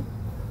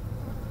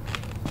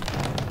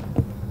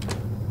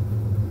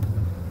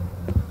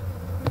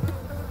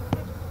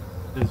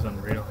 This is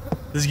unreal.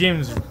 This game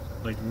is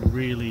like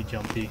really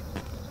jumpy.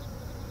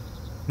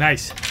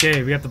 Nice.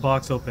 Okay, we got the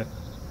box open.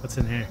 What's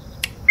in here?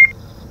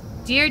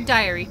 Dear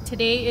Diary,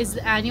 today is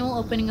the annual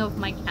opening of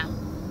my camp.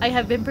 I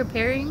have been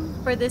preparing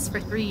for this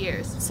for 3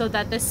 years, so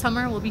that this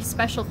summer will be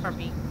special for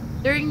me.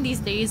 During these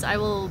days, I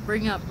will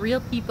bring up real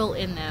people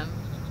in them,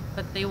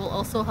 but they will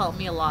also help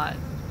me a lot.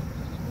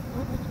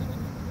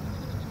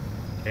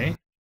 Okay.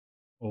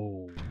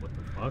 Oh, what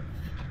the fuck?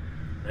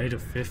 Night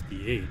of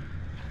 58.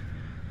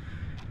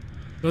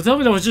 Don't tell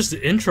me that was just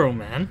the intro,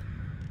 man.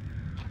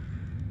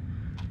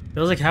 That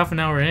was like half an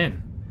hour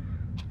in.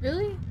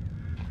 Really?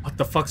 What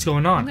the fuck's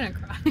going I'm on? gonna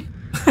cry.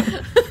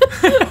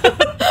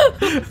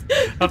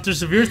 After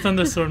severe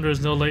thunderstorm,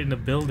 there's no light in the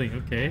building.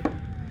 Okay.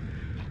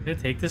 Can I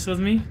take this with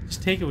me?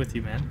 Just take it with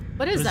you, man.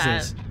 What is that?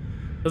 This?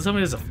 Don't tell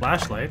me there's a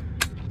flashlight.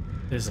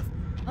 There's a.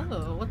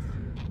 Oh, what's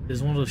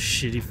There's one of those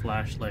shitty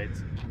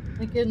flashlights.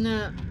 like in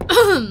the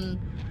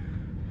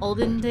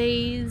olden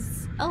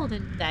days?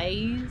 Olden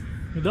days.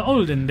 The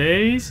olden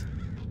days.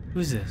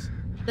 Who's this?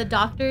 The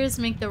doctors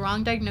make the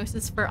wrong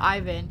diagnosis for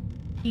Ivan.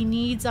 He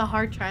needs a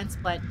heart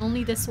transplant.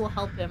 Only this will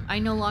help him. I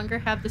no longer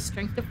have the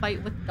strength to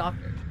fight with the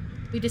doctors.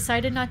 We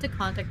decided not to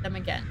contact them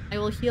again. I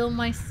will heal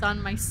my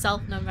son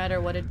myself no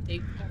matter what it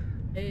takes.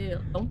 Hey,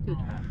 don't do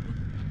that.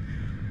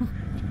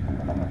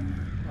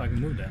 Oh, I can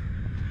move that.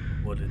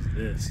 What is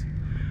this?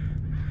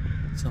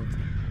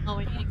 Something. Oh,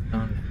 I need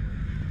Found it.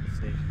 Let's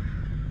see.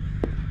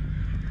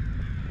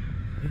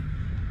 Hey.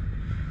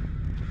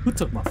 Who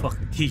took my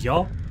fucking key,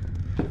 y'all?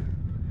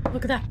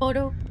 Look at that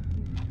photo.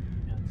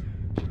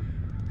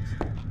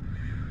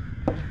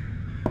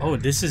 Oh,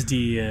 this is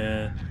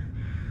the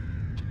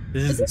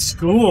this is the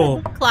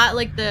school.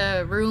 Like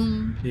the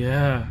room.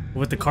 Yeah,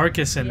 with the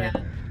carcass in it.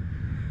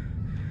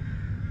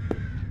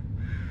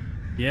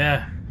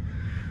 Yeah.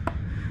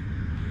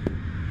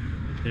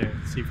 There,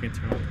 see if we can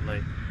turn on the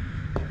light.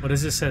 What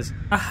does this says?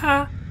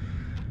 Aha!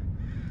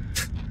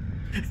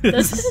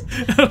 Does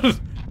it?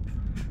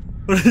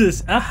 What is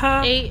this?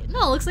 Aha!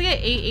 No, it looks like an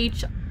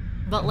AH,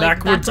 but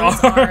like Backwards R.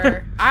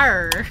 R.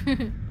 R.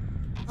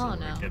 Oh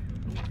no.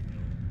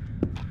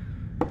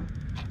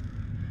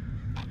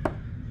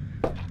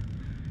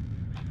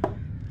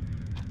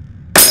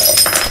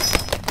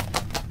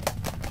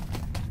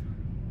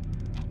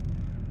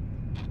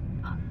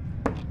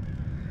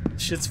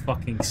 Shit's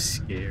fucking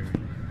scary.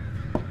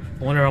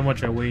 I wonder how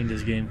much I weigh in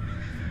this game.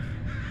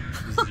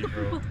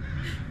 0.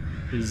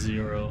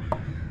 0.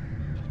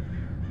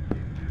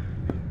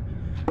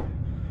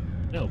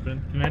 Yeah,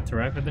 open. Can I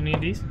interact with any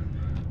of these?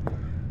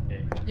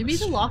 Okay. Maybe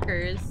the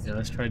lockers. Yeah,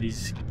 let's try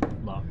these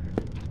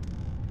lockers.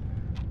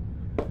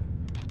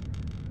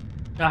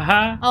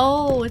 Aha!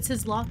 Oh, it's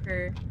his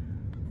locker.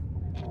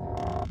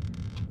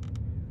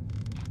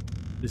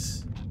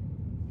 This.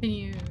 Can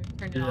you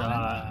turn it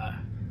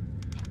on?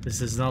 This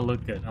does not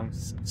look good. I'm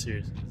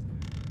serious.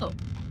 Oh.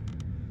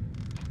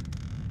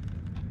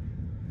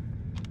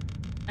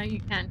 Oh,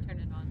 you can't turn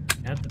it on.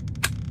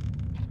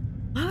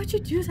 Why would you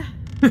do that?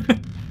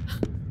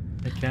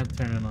 I can't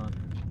turn it on.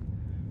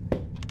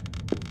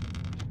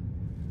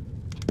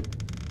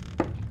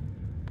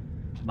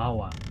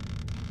 Mawa.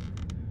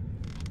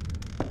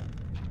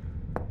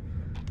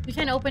 You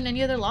can't open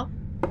any other lock?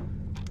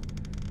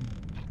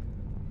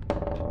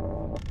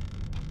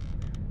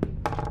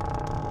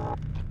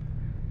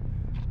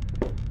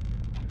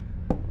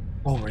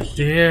 Oh, right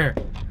there.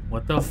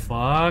 What the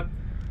fuck?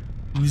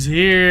 Who's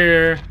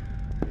here?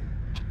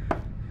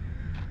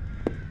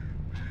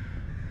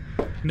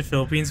 In the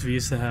Philippines, we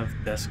used to have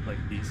desks like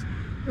these.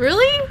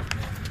 Really?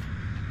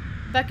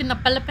 Back in the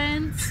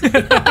Philippines?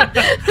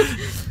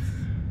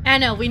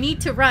 Anna, we need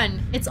to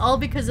run. It's all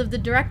because of the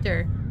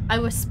director. I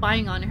was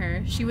spying on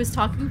her. She was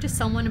talking to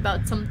someone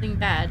about something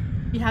bad.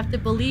 You have to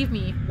believe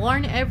me.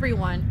 Warn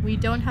everyone. We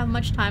don't have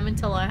much time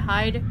until I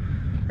hide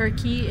her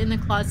key in the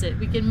closet.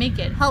 We can make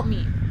it. Help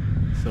me.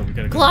 So we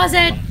gotta go.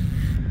 Closet!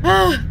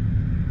 That's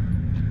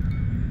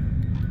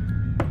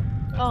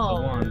Oh.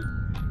 the one.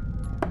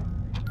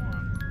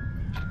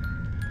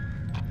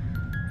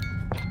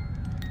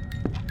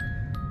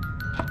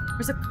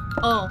 Where's the...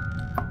 Oh.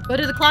 Go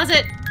to the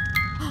closet!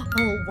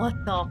 Oh,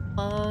 what the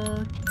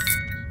fuck?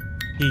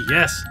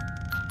 Yes.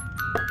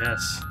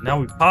 Yes.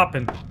 Now we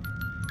poppin'.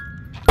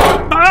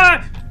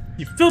 Ah!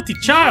 You filthy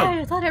child!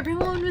 Yeah, I thought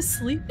everyone was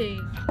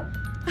sleeping.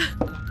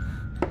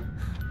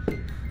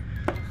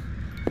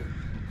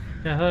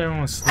 Yeah, I thought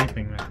everyone was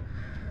sleeping, man.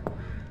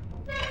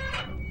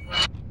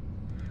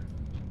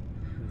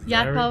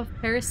 Yakov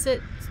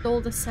parasite stole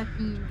the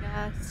second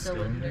gas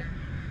cylinder.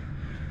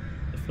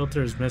 The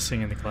filter is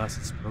missing and the glass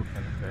is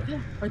broken, okay?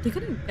 Yeah. Are they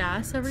gonna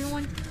gas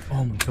everyone?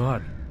 Oh my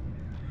god.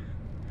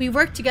 We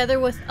worked together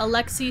with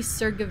Alexei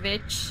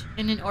Sergeyevich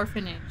in an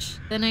orphanage.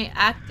 Then I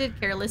acted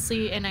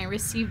carelessly and I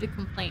received a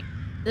complaint.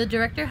 The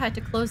director had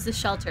to close the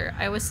shelter.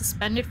 I was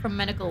suspended from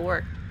medical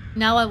work.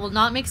 Now I will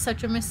not make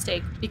such a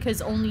mistake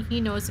because only he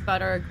knows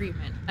about our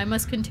agreement. I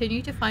must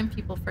continue to find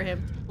people for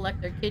him to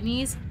collect their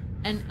kidneys,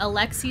 and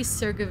Alexei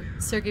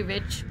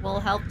Sergeyevich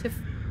will help to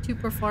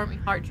perform a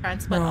heart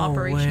transplant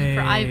operation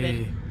for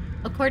Ivan.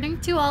 According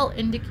to all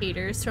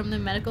indicators from the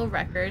medical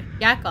record,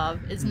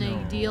 Yakov is an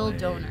ideal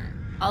donor.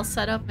 I'll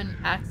set up an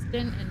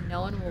accident and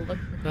no one will look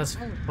for him. That's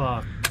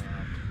fucked.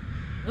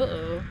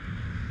 Uh-oh.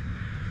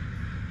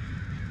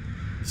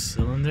 The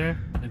cylinder?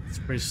 It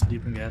sprays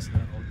sleeping gas and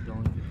that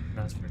will get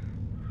transferred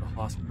to the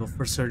hospital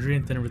for surgery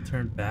and then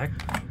returned back.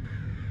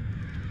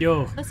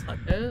 Yo, That's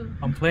fucked up.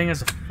 I'm playing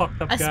as a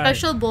fucked up guy. A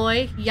special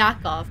boy,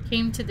 Yakov,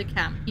 came to the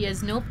camp. He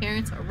has no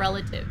parents or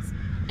relatives,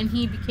 and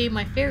he became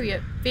my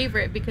favorite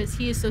because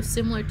he is so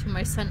similar to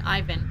my son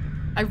Ivan.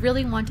 I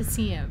really want to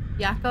see him.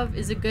 Yakov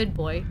is a good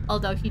boy,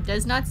 although he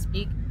does not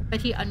speak,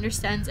 but he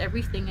understands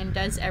everything and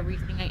does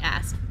everything I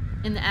ask.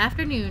 In the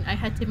afternoon, I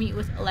had to meet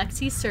with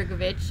Alexei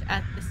Sergeyevich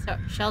at the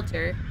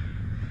shelter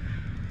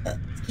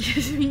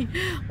excuse me,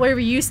 where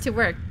we used to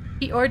work.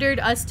 He ordered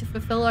us to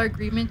fulfill our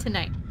agreement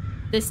tonight.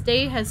 This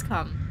day has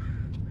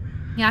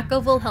come.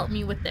 Yakov will help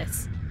me with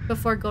this.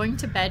 Before going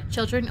to bed,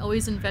 children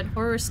always invent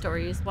horror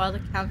stories while the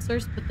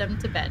counselors put them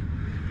to bed.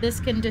 This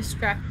can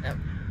distract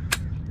them.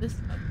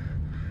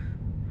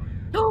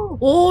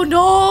 Oh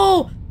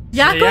no!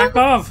 Yakov?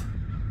 Yakov!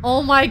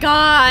 Oh my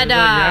god!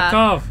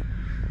 Yakov!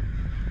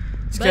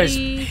 This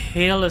buddy. guy's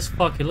pale as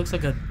fuck. He looks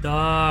like a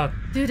dog.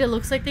 Dude, it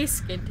looks like they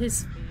skinned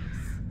his face.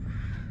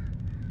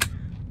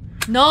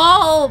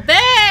 No,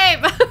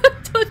 babe!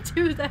 Don't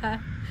do that.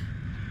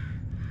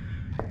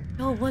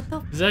 No, what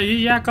the? Is that you,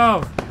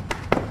 Yakov?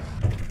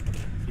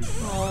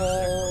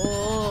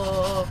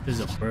 Oh.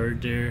 There's a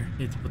bird there.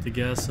 You need to put the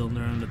gas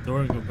cylinder on the door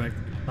and go back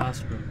to the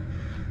classroom.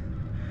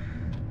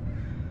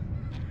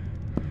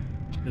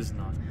 This is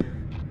not good.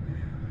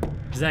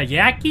 Is that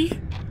Yaki?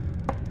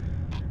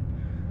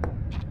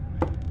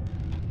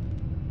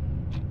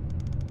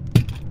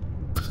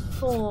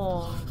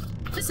 Oh.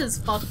 This is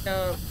fucked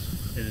up.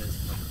 It is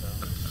fucked up.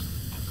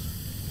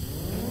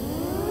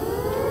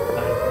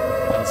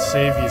 I'll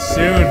save you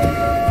soon.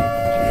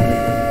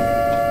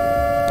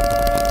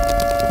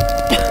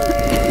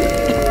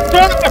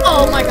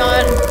 Oh my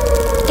god.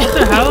 What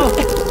the hell?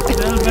 What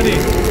the hell, buddy?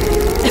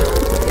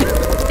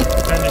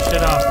 Turn this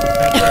shit off.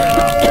 Turn it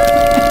off.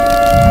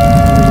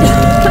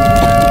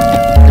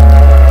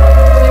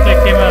 That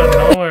came out of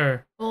nowhere.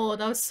 Oh,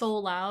 that was so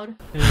loud.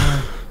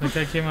 Yeah, that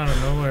guy came out of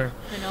nowhere.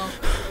 I know.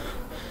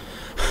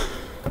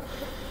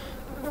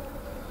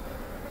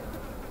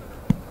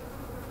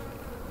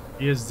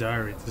 He has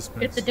diary.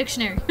 Get the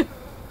dictionary.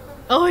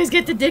 Always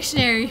get the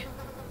dictionary.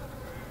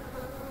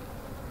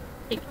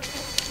 Take it.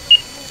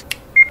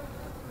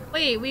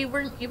 Wait, we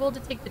weren't able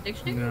to take the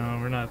dictionary? No,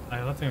 we're not. I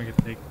don't think we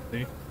can take it.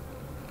 See?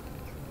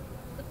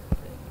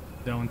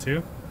 That one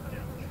too?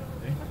 Yeah.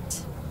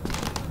 See?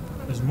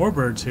 There's more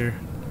birds here.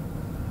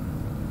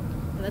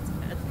 Oh, that's a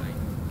bad sign.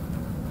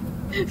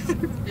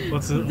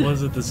 What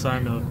is it the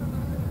sign of?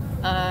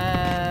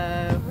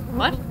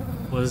 What?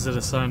 What is it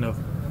a sign of?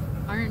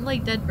 Aren't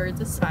like dead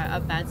birds a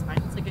bad sign?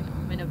 It's like an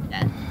omen of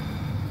death.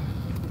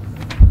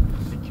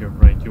 I think you're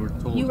right. You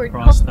were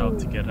crossed out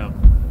to get out.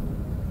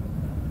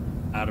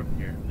 Out of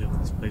here. Leave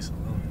this place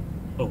alone.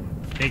 Oh,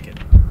 take it.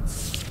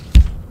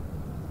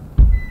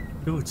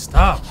 Dude,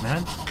 stop,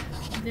 man.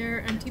 There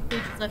are empty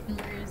pages left in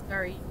Maria's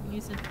diary. You can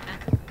use it to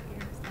answer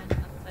stand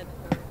outside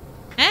the door.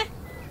 Eh?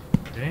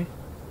 Okay.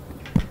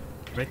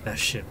 Write that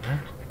shit, man.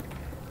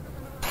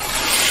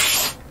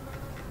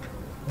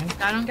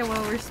 I don't get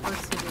what we're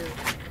supposed to do.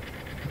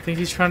 I think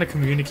he's trying to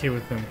communicate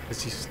with him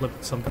because he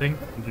slipped something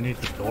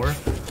underneath the door.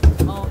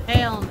 Oh,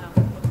 hell no.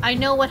 I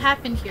know what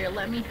happened here.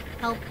 Let me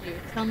help you.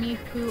 Tell me,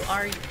 who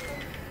are you?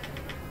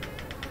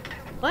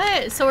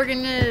 What? So we're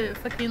gonna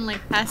fucking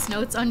like pass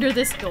notes under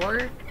this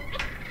door?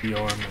 The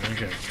arm,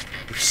 okay.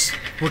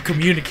 We're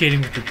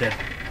communicating with the dead.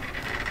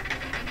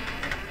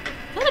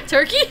 Is that a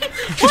turkey?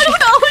 Why do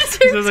I always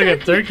hear Sounds like a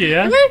turkey,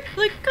 yeah?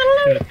 Like,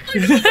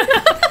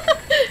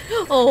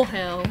 oh,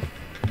 hell.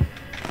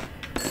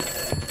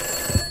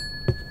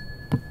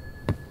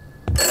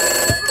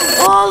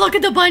 Oh, look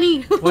at the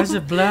bunny! Why is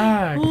it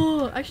black?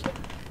 Oh, actually...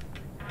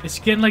 It's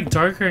getting like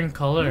darker in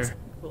color.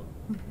 Cool.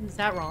 Is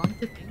that wrong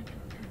to think?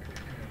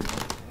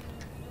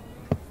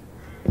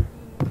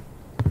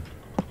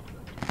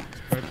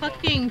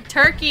 Fucking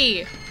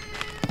turkey!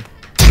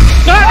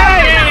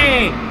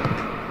 Hey!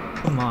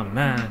 Come on,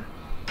 man.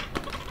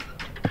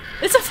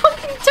 It's a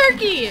fucking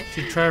turkey!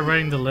 Should try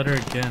writing the letter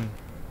again.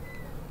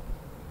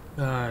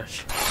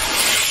 Gosh.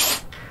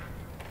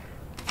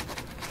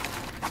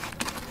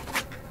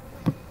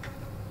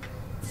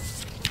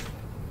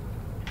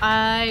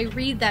 I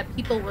read that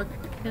people were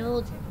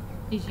killed.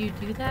 Did you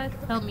do that?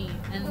 Tell me,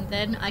 and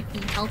then I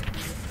can help you.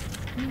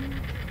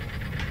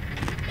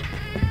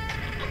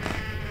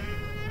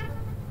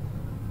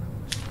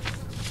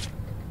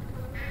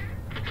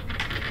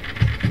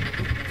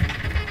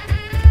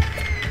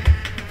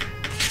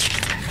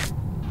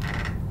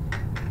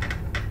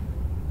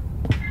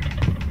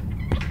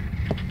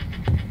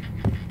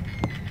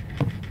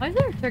 Why is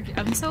there a turkey?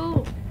 I'm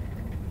so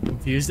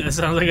Confused? That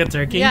sounds like a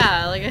turkey?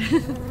 yeah, like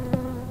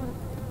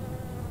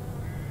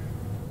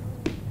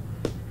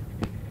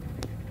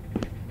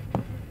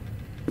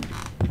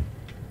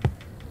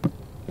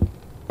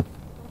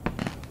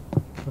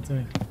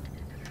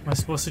Am I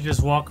supposed to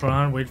just walk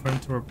around, wait for him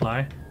to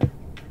reply?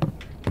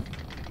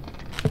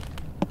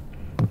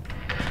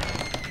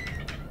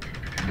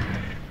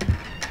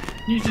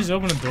 Can you just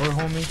open the door,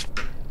 homie?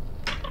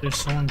 There's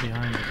someone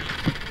behind you.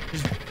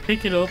 Just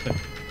pick it open.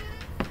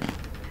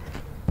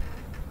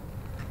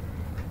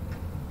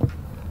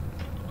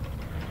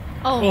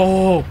 oh.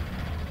 Oh!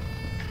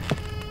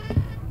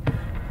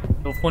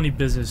 No funny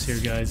business here,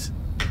 guys.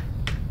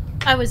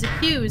 I was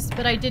accused,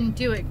 but I didn't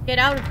do it. Get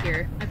out of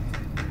here.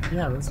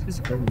 Yeah, let's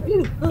just go.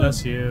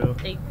 Bless you.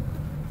 Sorry.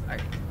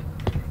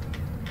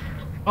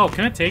 Oh,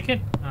 can I take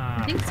it?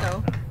 I think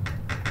so.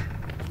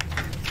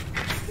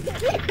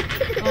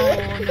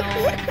 Oh no.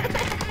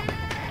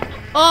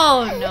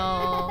 Oh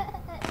no.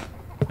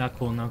 Not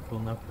cool, not cool,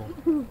 not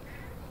cool.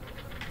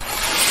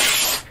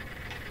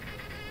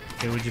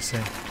 Okay, what'd you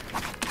say?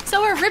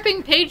 So we're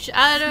ripping pages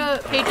out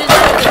of the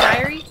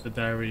diary? The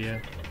diary, yeah.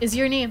 Is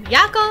your name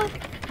Yako?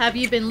 Have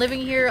you been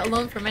living here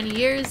alone for many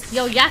years?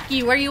 Yo,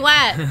 Yaki, where you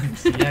at?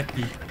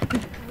 Yaki.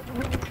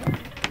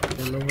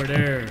 Still over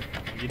there.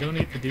 You don't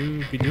need to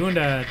be doing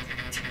that.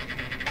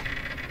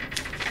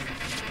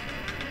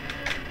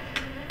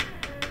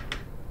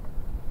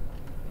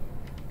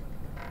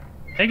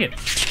 Take it.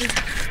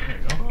 There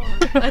you go.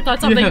 I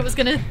thought something was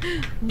gonna...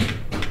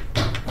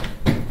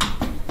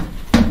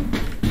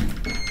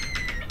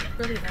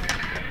 really bad.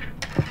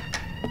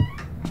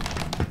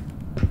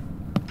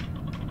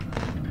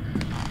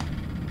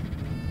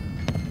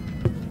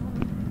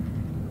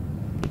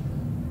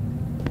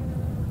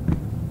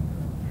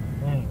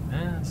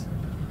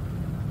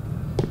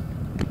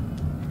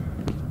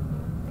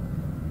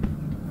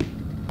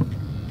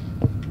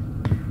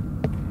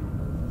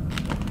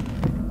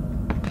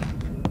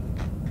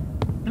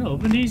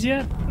 Open these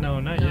yet? No,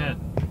 not yet.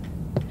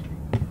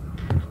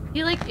 I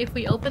feel like if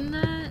we open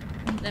that,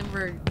 then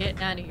we're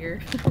getting out of here.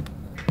 Oh,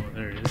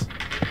 there it is.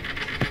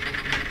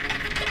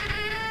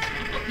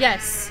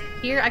 Yes,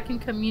 here I can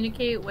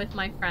communicate with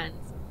my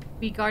friends.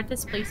 We guard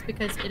this place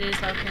because it is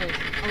our home.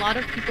 A lot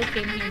of people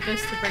came here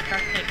just to break our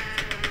things,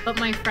 but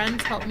my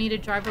friends helped me to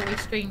drive away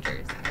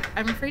strangers.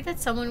 I'm afraid that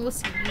someone will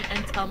see me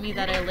and tell me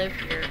that I live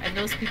here, and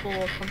those people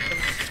will come for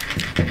me.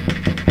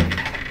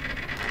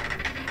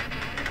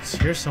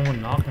 Here's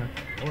someone knocking at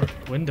the door,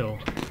 window.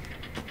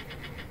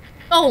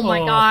 Oh my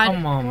god.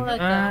 Come on,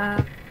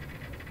 man.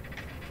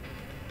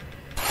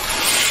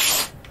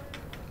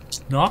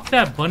 Just knock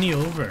that bunny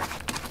over.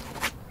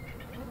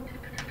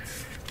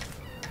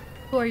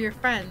 Who are your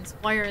friends?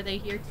 Why are they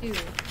here too?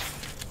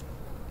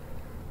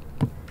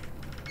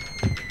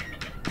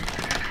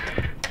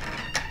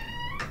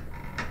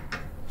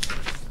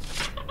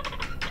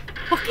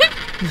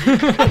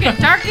 Okay,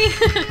 turkey.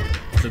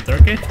 Is it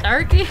turkey?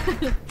 Turkey.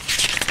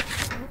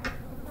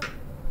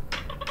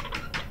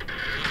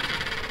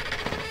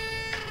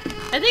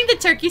 I think the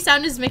turkey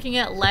sound is making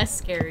it less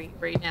scary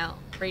right now.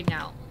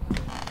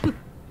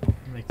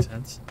 Makes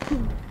sense.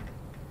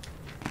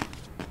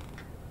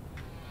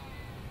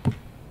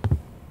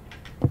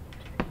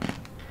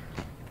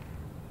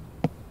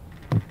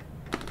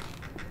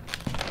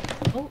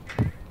 Oh.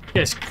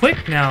 Yes,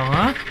 quick now,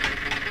 huh?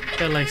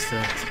 That likes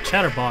the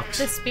chatterbox.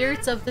 The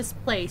spirits of this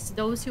place,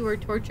 those who were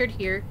tortured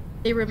here,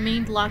 they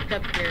remained locked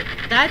up here.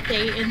 That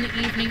day, in the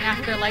evening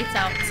after lights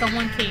out,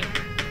 someone came.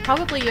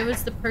 Probably it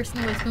was the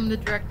person with whom the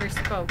director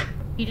spoke.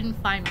 He didn't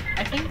find me.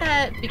 I think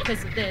that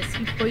because of this,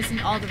 he poisoned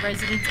all the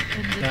residents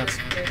in the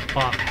district.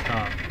 Fucked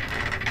up.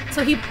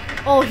 So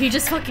he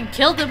just fucking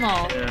killed them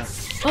all. Yeah.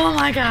 Oh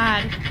my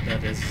god.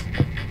 That is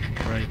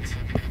right.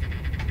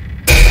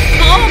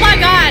 Oh my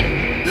god.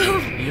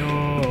 Yo.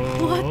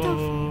 What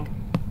the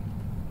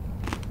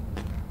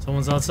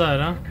Someone's outside,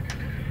 huh?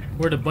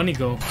 Where'd the bunny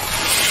go?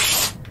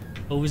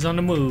 Always on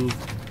the move.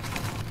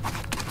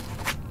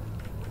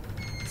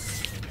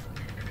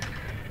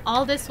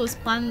 All this was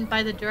planned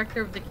by the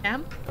director of the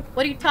camp?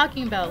 What are you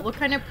talking about? What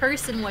kind of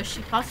person was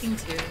she talking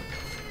to?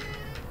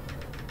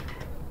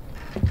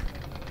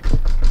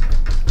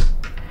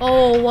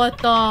 Oh, what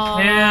the?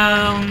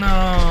 Hell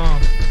no.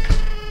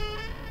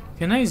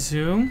 Can I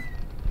zoom?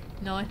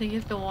 No, I think you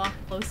have to walk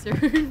closer.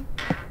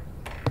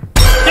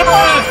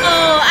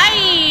 Oh,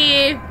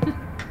 aye!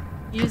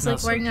 He was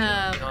like wearing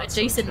a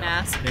Jason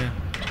mask. Yeah,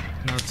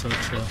 not so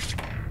chill.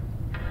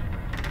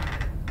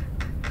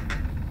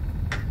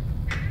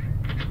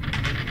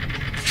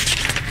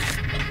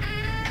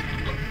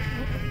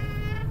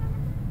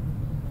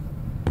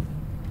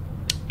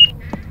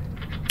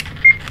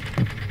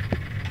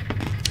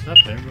 Was that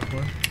there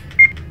before?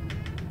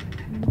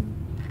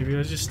 Maybe I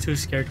was just too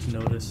scared to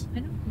notice. I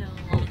don't know.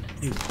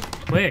 Dude,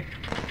 quick!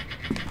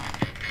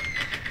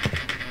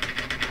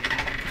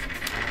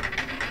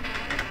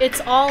 It's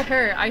all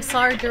her. I saw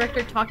our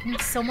director talking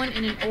to someone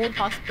in an old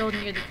hospital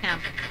near the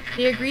camp.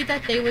 They agreed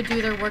that they would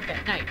do their work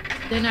at night.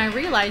 Then I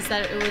realized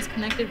that it was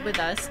connected with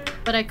us,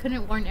 but I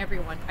couldn't warn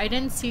everyone. I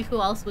didn't see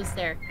who else was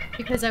there,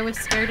 because I was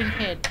scared and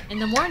hid. In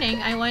the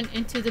morning, I went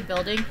into the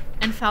building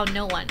and found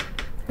no one.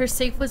 Her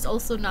safe was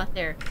also not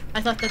there.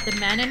 I thought that the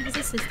man and his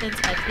assistants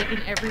had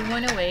taken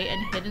everyone away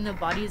and hidden the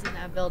bodies in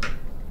that building.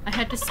 I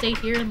had to stay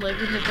here and live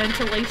in the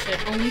ventilation,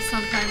 only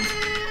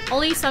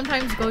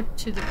sometimes go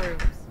to the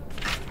rooms.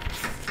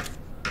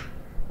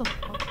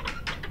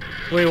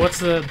 Wait, what's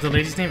the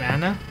lady's name?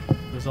 Anna?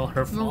 It was all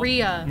her fault?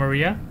 Maria.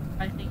 Maria?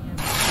 I think, yeah.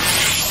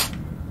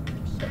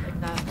 Shit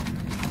like that.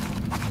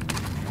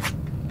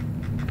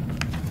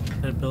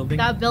 That building?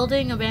 That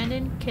building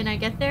abandoned? Can I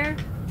get there?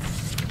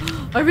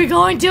 Are we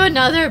going to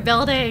another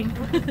building?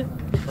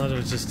 I thought it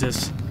was just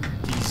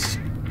these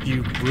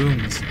few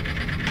rooms.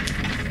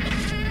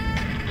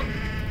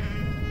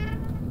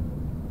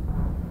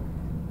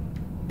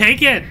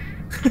 Take it!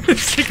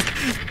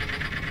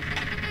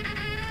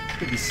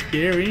 Could be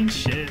scary and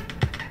shit.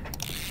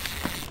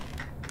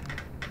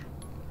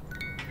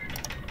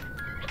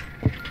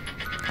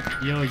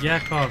 Yo,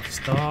 Yakov,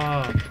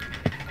 stop.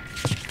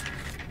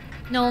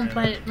 No,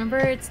 but remember,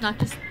 it's not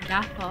just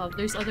Yakov.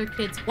 There's other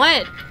kids.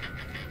 What?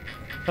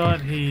 I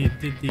thought he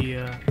did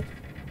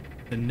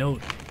the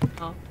note.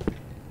 Oh.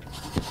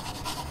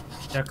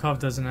 Yakov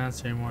doesn't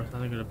answer anymore. It's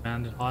nothing but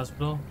abandoned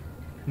hospital.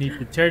 Need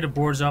to tear the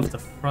boards off the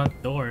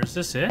front door. Is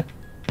this it?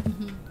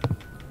 Mm-hmm.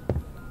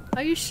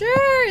 Are you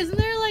sure? Isn't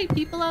there like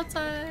people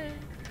outside?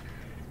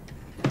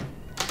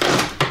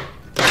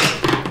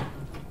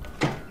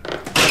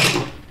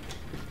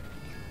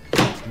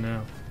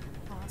 No.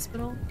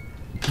 Hospital?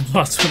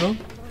 Hospital?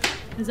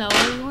 Is that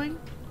where we're going?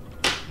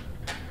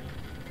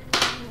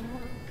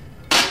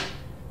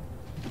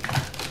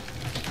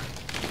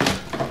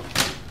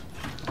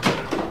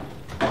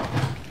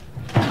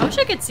 I wish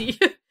I could see.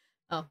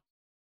 Oh.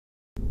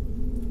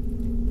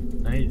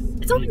 Nice.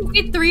 It's only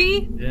grade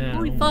 3? Yeah.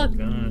 Holy oh fuck.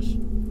 My gosh.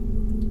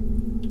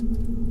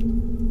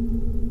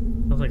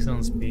 Sounds like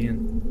someone's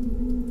peeing.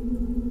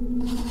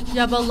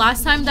 Yeah, but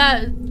last time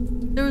that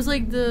there was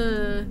like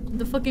the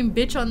fucking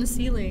bitch on the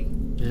ceiling.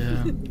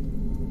 Yeah.